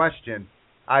 without question,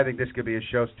 I think this could be a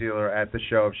show stealer at the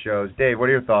show of shows. Dave, what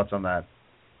are your thoughts on that?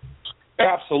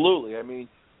 Absolutely. I mean,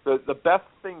 the best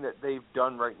thing that they've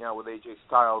done right now with AJ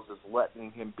Styles is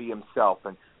letting him be himself.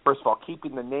 And, first of all,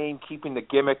 keeping the name, keeping the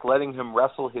gimmick, letting him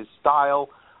wrestle his style.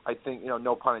 I think,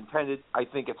 no pun intended, I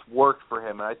think it's worked for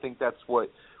him. And I think that's what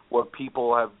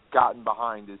people have gotten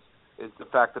behind is the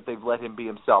fact that they've let him be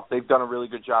himself. They've done a really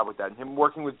good job with that. And him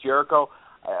working with Jericho,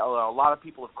 a lot of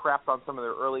people have crapped on some of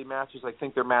their early matches. I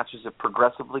think their matches have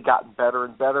progressively gotten better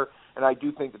and better. And I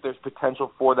do think that there's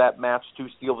potential for that match to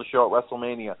steal the show at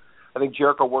WrestleMania. I think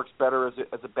Jericho works better as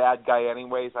a bad guy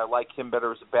anyways. I like him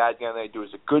better as a bad guy than I do as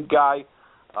a good guy.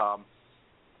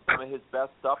 Some of his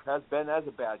best stuff has been as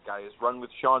a bad guy. His run with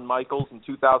Shawn Michaels in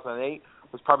 2008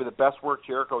 was probably the best work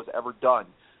Jericho has ever done.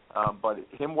 But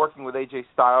him working with AJ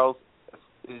Styles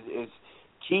is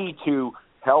key to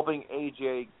helping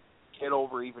AJ get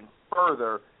over even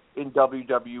further in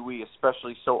WWE,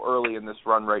 especially so early in this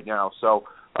run right now. So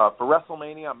for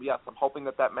WrestleMania, I'm hoping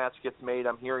that match gets made.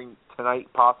 I'm hearing tonight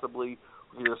possibly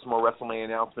we'll hear some more WrestleMania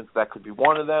announcements. That could be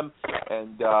one of them.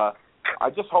 And I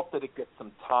just hope that it gets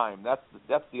some time.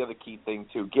 That's the other key thing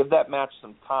too. Give that match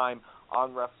some time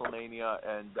on WrestleMania.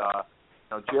 And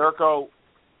Jericho's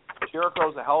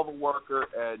a hell of a worker,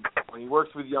 and when he works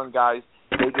with young guys,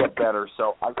 they get better.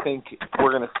 So I think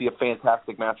we're going to see a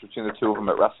fantastic match between the two of them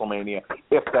at WrestleMania,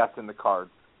 if that's in the card.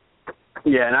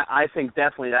 Yeah, and I think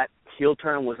definitely that heel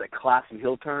turn was a classic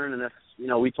heel turn. And if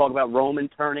we talk about Roman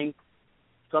turning,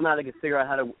 somehow they could figure out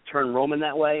how to turn Roman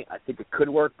that way. I think it could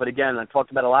work. But again, I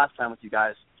talked about it last time with you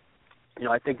guys.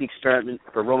 I think the experiment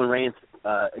for Roman Reigns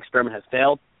experiment has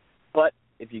failed. But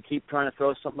if you keep trying to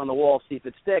throw something on the wall, see if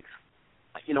it sticks,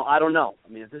 I don't know. I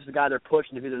mean, if this is a guy they're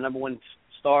pushing to be the number one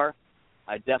star,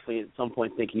 I definitely at some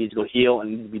point think he needs to go heel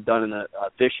and needs to be done in a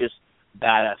vicious,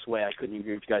 badass way. I couldn't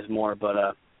agree with you guys more. But,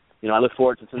 I look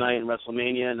forward to tonight in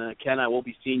WrestleMania. And, Ken, I will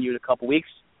be seeing you in a couple weeks,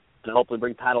 and hopefully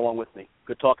bring Pat along with me.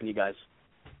 Good talking to you guys.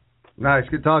 Nice.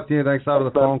 Good talking to you. Thanks a lot for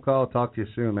the phone call. I'll talk to you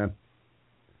soon, man.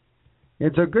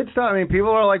 It's a good stuff. I mean,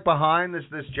 people are, behind this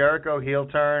Jericho heel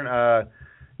turn.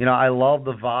 I love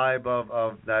the vibe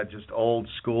of that just old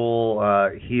school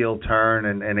heel turn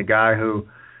and a guy who,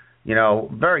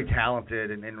 very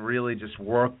talented and really just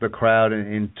worked the crowd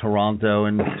in Toronto.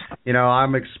 And,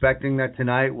 I'm expecting that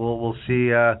tonight we'll see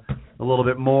a little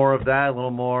bit more of that, a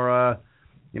little more, a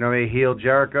heel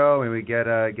Jericho, and we get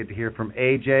to hear from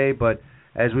AJ. But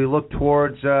as we look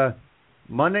towards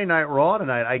Monday Night Raw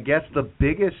tonight, I guess the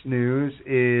biggest news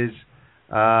is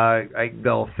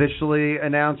They'll officially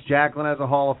announce Jacqueline as a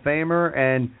Hall of Famer,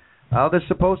 and there's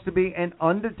supposed to be an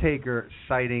Undertaker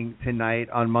sighting tonight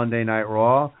on Monday Night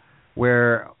Raw,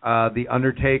 where the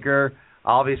Undertaker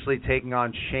obviously taking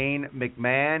on Shane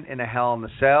McMahon in a Hell in a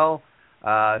Cell.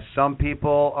 Some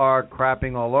people are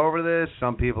crapping all over this.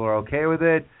 Some people are okay with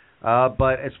it.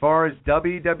 But as far as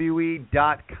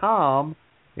WWE.com,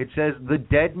 it says the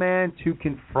dead man to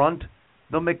confront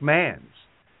the McMahons.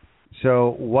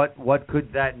 So what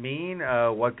could that mean?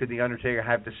 What could the Undertaker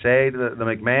have to say to the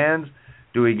McMahons?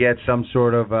 Do we get some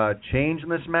sort of change in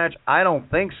this match? I don't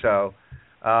think so.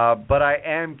 But I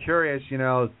am curious,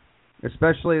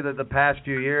 especially the past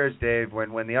few years, Dave,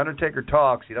 when the Undertaker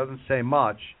talks, he doesn't say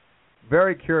much.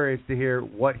 Very curious to hear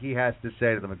what he has to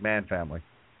say to the McMahon family.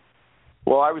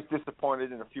 Well, I was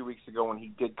disappointed a few weeks ago when he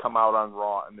did come out on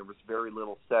Raw, and there was very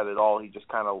little said at all. He just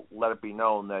kind of let it be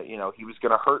known that, he was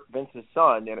going to hurt Vince's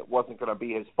son, and it wasn't going to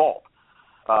be his fault.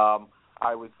 I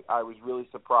was really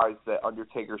surprised that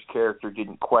Undertaker's character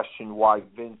didn't question why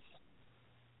Vince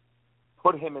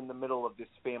put him in the middle of this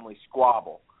family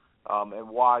squabble, and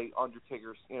why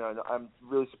Undertaker's, I'm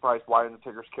really surprised why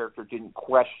Undertaker's character didn't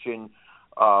question,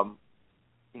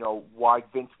 why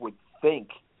Vince would think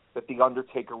that the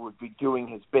Undertaker would be doing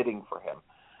his bidding for him.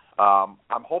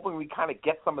 I'm hoping we kind of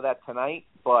get some of that tonight,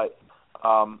 but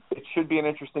it should be an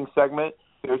interesting segment.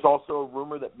 There's also a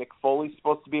rumor that Mick Foley's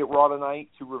supposed to be at Raw tonight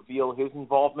to reveal his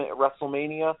involvement at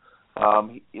WrestleMania.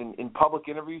 In public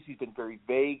interviews, he's been very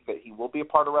vague that he will be a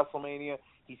part of WrestleMania.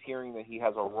 He's hearing that he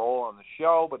has a role on the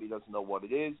show, but he doesn't know what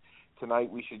it is. Tonight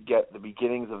we should get the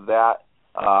beginnings of that.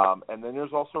 And then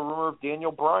there's also a rumor of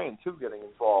Daniel Bryan, too, getting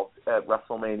involved at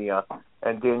WrestleMania.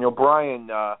 And Daniel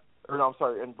Bryan,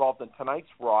 involved in tonight's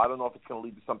Raw. I don't know if it's going to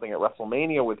lead to something at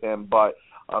WrestleMania with him, but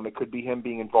it could be him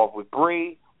being involved with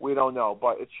Brie. We don't know.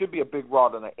 But it should be a big Raw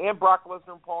tonight. And Brock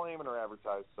Lesnar and Paul Heyman are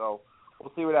advertised. So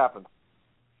we'll see what happens.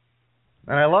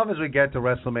 And I love as we get to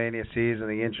WrestleMania season,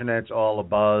 the Internet's all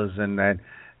abuzz, and that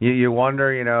you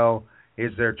wonder,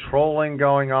 is there trolling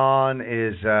going on?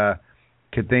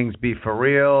 Could things be for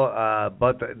real?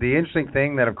 But the interesting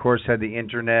thing that, of course, had the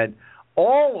Internet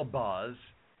all abuzz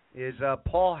is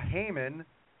Paul Heyman,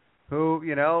 who,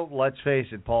 let's face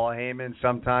it, Paul Heyman,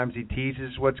 sometimes he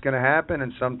teases what's going to happen,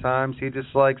 and sometimes he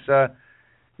just likes,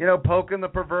 poking the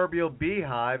proverbial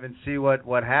beehive and see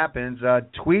what happens.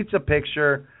 Tweets a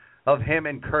picture of him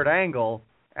and Kurt Angle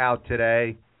out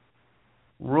today.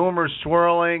 Rumors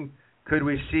swirling. Could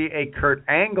we see a Kurt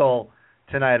Angle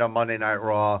tonight on Monday Night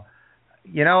Raw?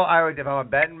 If I'm a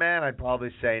betting man, I'd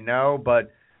probably say no,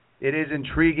 but it is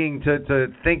intriguing to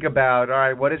think about, all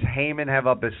right, what does Heyman have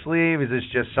up his sleeve? Is this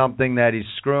just something that he's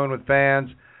screwing with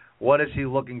fans? What is he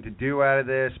looking to do out of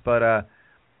this? But,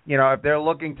 if they're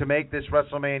looking to make this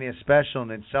WrestleMania special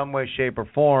and in some way, shape, or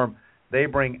form, they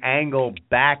bring Angle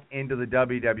back into the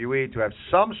WWE to have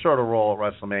some sort of role at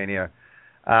WrestleMania,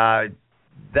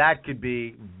 that could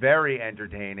be very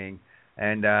entertaining,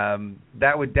 and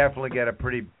that would definitely get a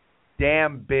pretty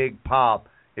damn big pop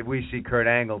if we see Kurt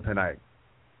Angle tonight.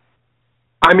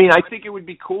 I mean, I think it would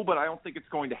be cool, but I don't think it's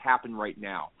going to happen right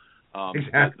now.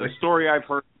 Exactly. The story I've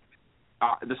heard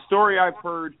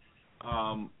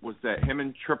was that him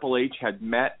and Triple H had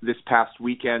met this past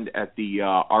weekend at the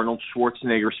Arnold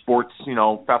Schwarzenegger Sports,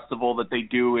 festival that they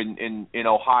do in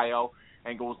Ohio.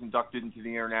 Angle was inducted into the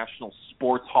International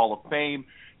Sports Hall of Fame.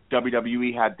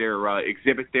 WWE had their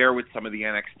exhibit there with some of the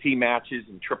NXT matches,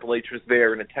 and Triple H was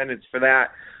there in attendance for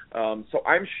that. So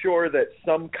I'm sure that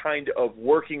some kind of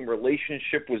working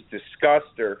relationship was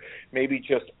discussed, or maybe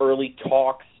just early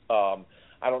talks.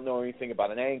 I don't know anything about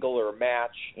an angle or a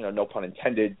match, no pun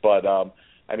intended. But,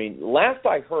 last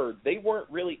I heard, they weren't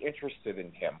really interested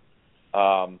in him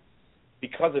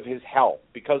because of his health,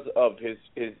 because of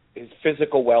his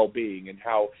physical well-being, and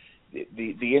how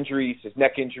the injuries, his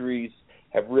neck injuries,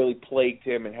 have really plagued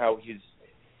him, and how he's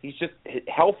just,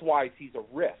 health-wise, he's a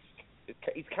risk.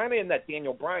 He's kind of in that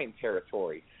Daniel Bryan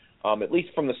territory, at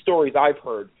least from the stories I've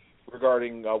heard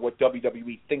regarding what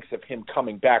WWE thinks of him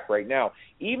coming back right now.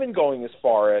 Even going as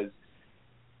far as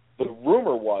the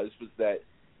rumor was that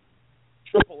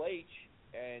Triple H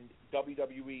and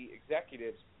WWE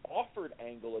executives offered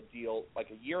Angle a deal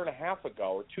like a year and a half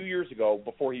ago or 2 years ago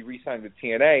before he re-signed with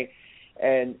TNA,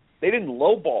 and they didn't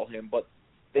lowball him, but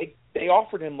they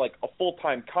offered him like a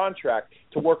full-time contract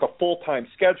to work a full-time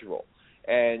schedule.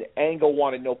 And Angle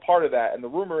wanted no part of that. And the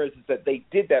rumor is that they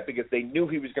did that because they knew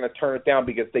he was going to turn it down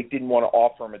because they didn't want to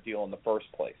offer him a deal in the first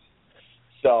place.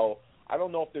 So I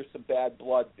don't know if there's some bad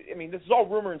blood. I mean, this is all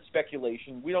rumor and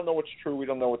speculation. We don't know what's true. We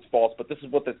don't know what's false. But this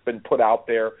is what that's been put out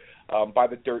there by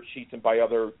the dirt sheets and by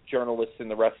other journalists in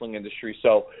the wrestling industry.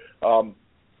 So,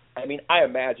 I mean, I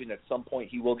imagine at some point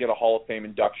he will get a Hall of Fame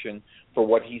induction for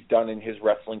what he's done in his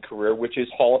wrestling career, which is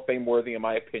Hall of Fame worthy in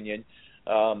my opinion.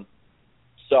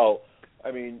 So,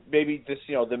 I mean, maybe this,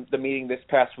 the meeting this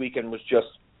past weekend was just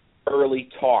early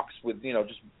talks with,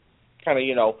 just kind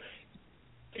of,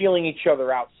 feeling each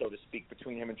other out, so to speak,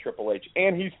 between him and Triple H.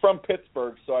 And he's from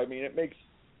Pittsburgh, so I mean, it makes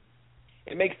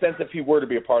sense if he were to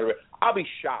be a part of it. I'll be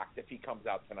shocked if he comes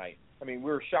out tonight. I mean, we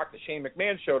were shocked that Shane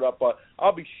McMahon showed up, but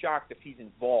I'll be shocked if he's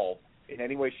involved in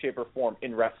any way, shape, or form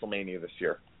in WrestleMania this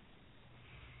year.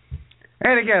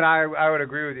 And again, I would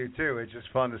agree with you too. It's just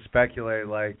fun to speculate,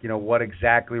 what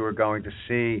exactly we're going to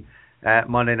see at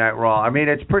Monday Night Raw. I mean,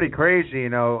 it's pretty crazy,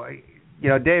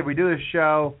 Dave. We do this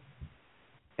show.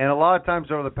 And a lot of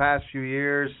times over the past few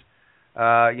years,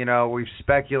 we've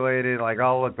speculated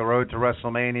look, the road to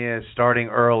WrestleMania is starting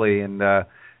early, and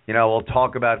we'll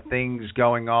talk about things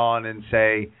going on and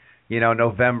say,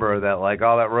 November that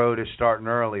that road is starting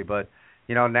early. But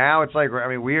now it's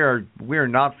we are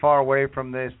not far away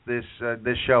from this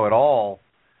show at all.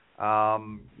 We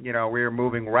are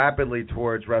moving rapidly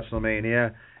towards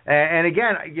WrestleMania, and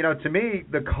again, to me,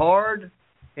 the card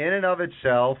in and of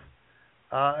itself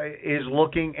is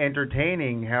looking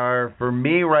entertaining. However, for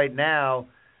me right now,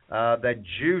 that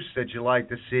juice that you like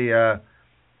to see,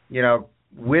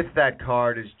 with that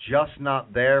card is just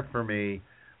not there for me.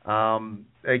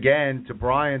 Again, to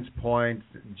Brian's point,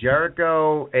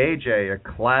 Jericho, AJ, a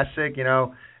classic,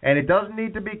 and it doesn't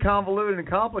need to be convoluted and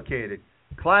complicated.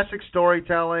 Classic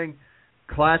storytelling,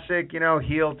 classic,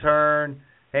 heel turn.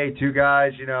 Hey, two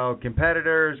guys,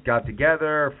 competitors, got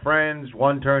together, friends,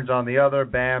 one turns on the other,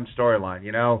 bam, storyline,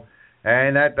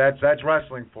 and that's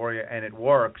wrestling for you, and it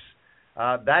works.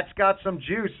 That's got some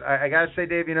juice. I got to say,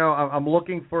 Dave, I'm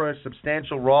looking for a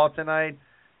substantial Raw tonight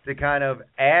to kind of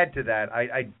add to that.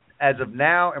 I as of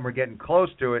now, and we're getting close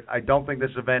to it, I don't think this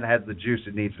event has the juice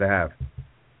it needs to have.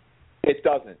 It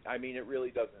doesn't. I mean, it really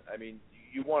doesn't. I mean,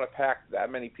 you want to pack that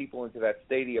many people into that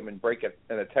stadium and break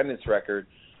an attendance record.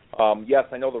 Yes,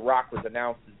 I know The Rock was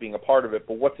announced as being a part of it,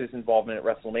 but what's his involvement at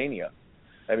WrestleMania?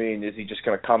 I mean, is he just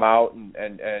going to come out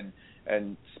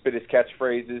and spit his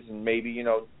catchphrases and maybe,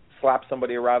 slap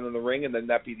somebody around in the ring and then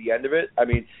that be the end of it? I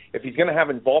mean, if he's going to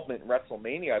have involvement in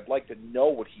WrestleMania, I'd like to know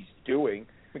what he's doing.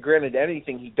 I mean, granted,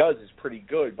 anything he does is pretty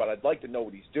good, but I'd like to know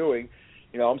what he's doing.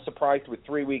 I'm surprised with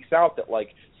 3 weeks out that,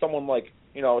 someone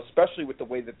especially with the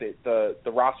way that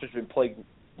the roster's been plagued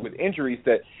with injuries,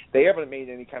 that they haven't made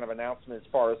any kind of announcement as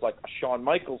far as a Shawn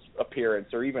Michaels appearance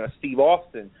or even a Steve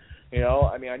Austin.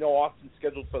 I mean, I know Austin's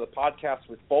scheduled for the podcast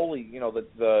with Foley,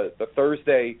 the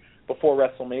Thursday before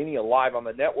WrestleMania live on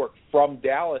the network from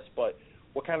Dallas, but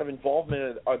what kind of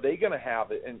involvement are they going to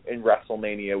have in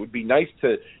WrestleMania? It would be nice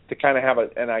to kind of have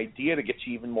an idea to get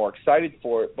you even more excited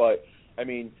for it, but I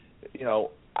mean,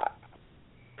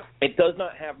 it does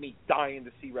not have me dying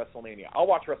to see WrestleMania. I'll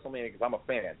watch WrestleMania because I'm a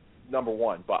fan, number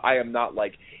one, but I am not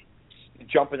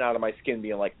jumping out of my skin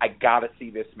being I got to see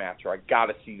this match or I got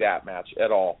to see that match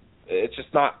at all. It's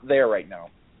just not there right now.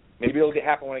 Maybe it'll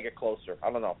happen when I get closer.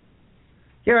 I don't know.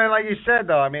 Yeah, and like you said,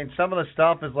 though, I mean, some of the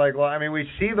stuff is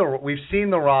we've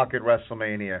seen The Rock at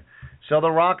WrestleMania. So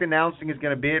The Rock announcing is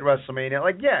going to be at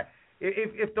WrestleMania.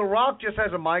 If The Rock just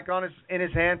has a mic in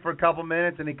his hand for a couple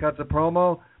minutes and he cuts a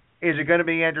promo, is it going to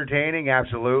be entertaining?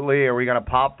 Absolutely. Are we going to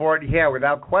pop for it? Yeah,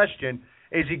 without question.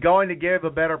 Is he going to give a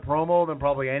better promo than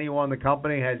probably anyone the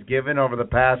company has given over the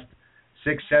past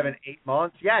 6, 7, 8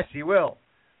 months? Yes, he will.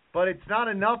 But it's not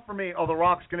enough for me. Oh, The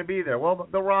Rock's going to be there. Well,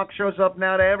 The Rock shows up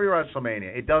now to every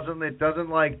WrestleMania. It doesn't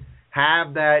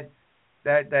have that.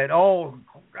 Oh,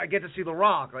 I get to see The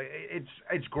Rock.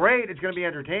 It's great. It's going to be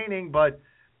entertaining, but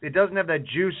it doesn't have that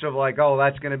juice of oh,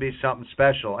 that's going to be something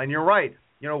special. And you're right.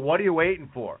 What are you waiting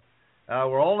for?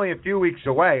 We're only a few weeks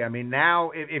away. I mean,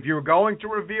 now if you're going to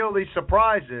reveal these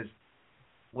surprises,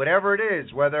 whatever it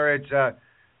is, whether it's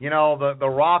the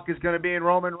Rock is going to be in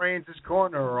Roman Reigns'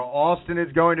 corner, or Austin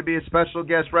is going to be a special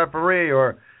guest referee,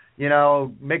 or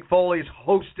Mick Foley's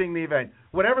hosting the event.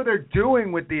 Whatever they're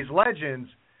doing with these legends,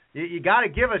 you got to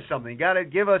give us something. You got to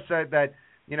give us that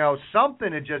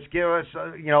something to just give us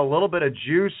a little bit of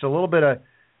juice, a little bit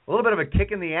of a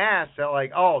kick in the ass. That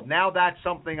oh, now that's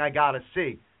something I got to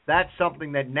see. That's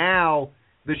something that now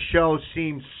the show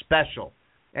seems special,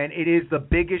 and it is the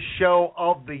biggest show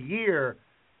of the year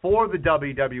for the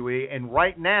WWE. And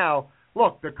right now,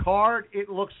 look, the card, it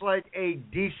looks like a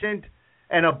decent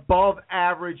and above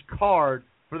average card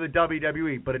for the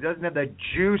WWE, but it doesn't have that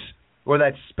juice or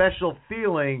that special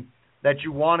feeling that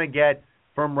you want to get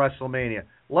from WrestleMania.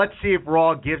 Let's see if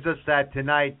Raw gives us that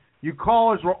tonight. You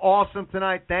callers were awesome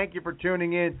tonight. Thank you for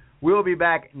tuning in. We'll be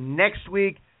back next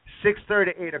week,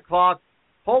 6:30 to 8 o'clock.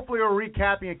 Hopefully we're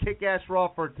recapping a kick-ass Raw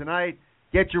for tonight.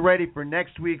 Get you ready for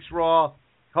next week's Raw.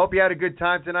 Hope you had a good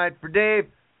time tonight. For Dave,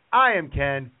 I am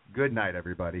Ken. Good night,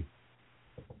 everybody.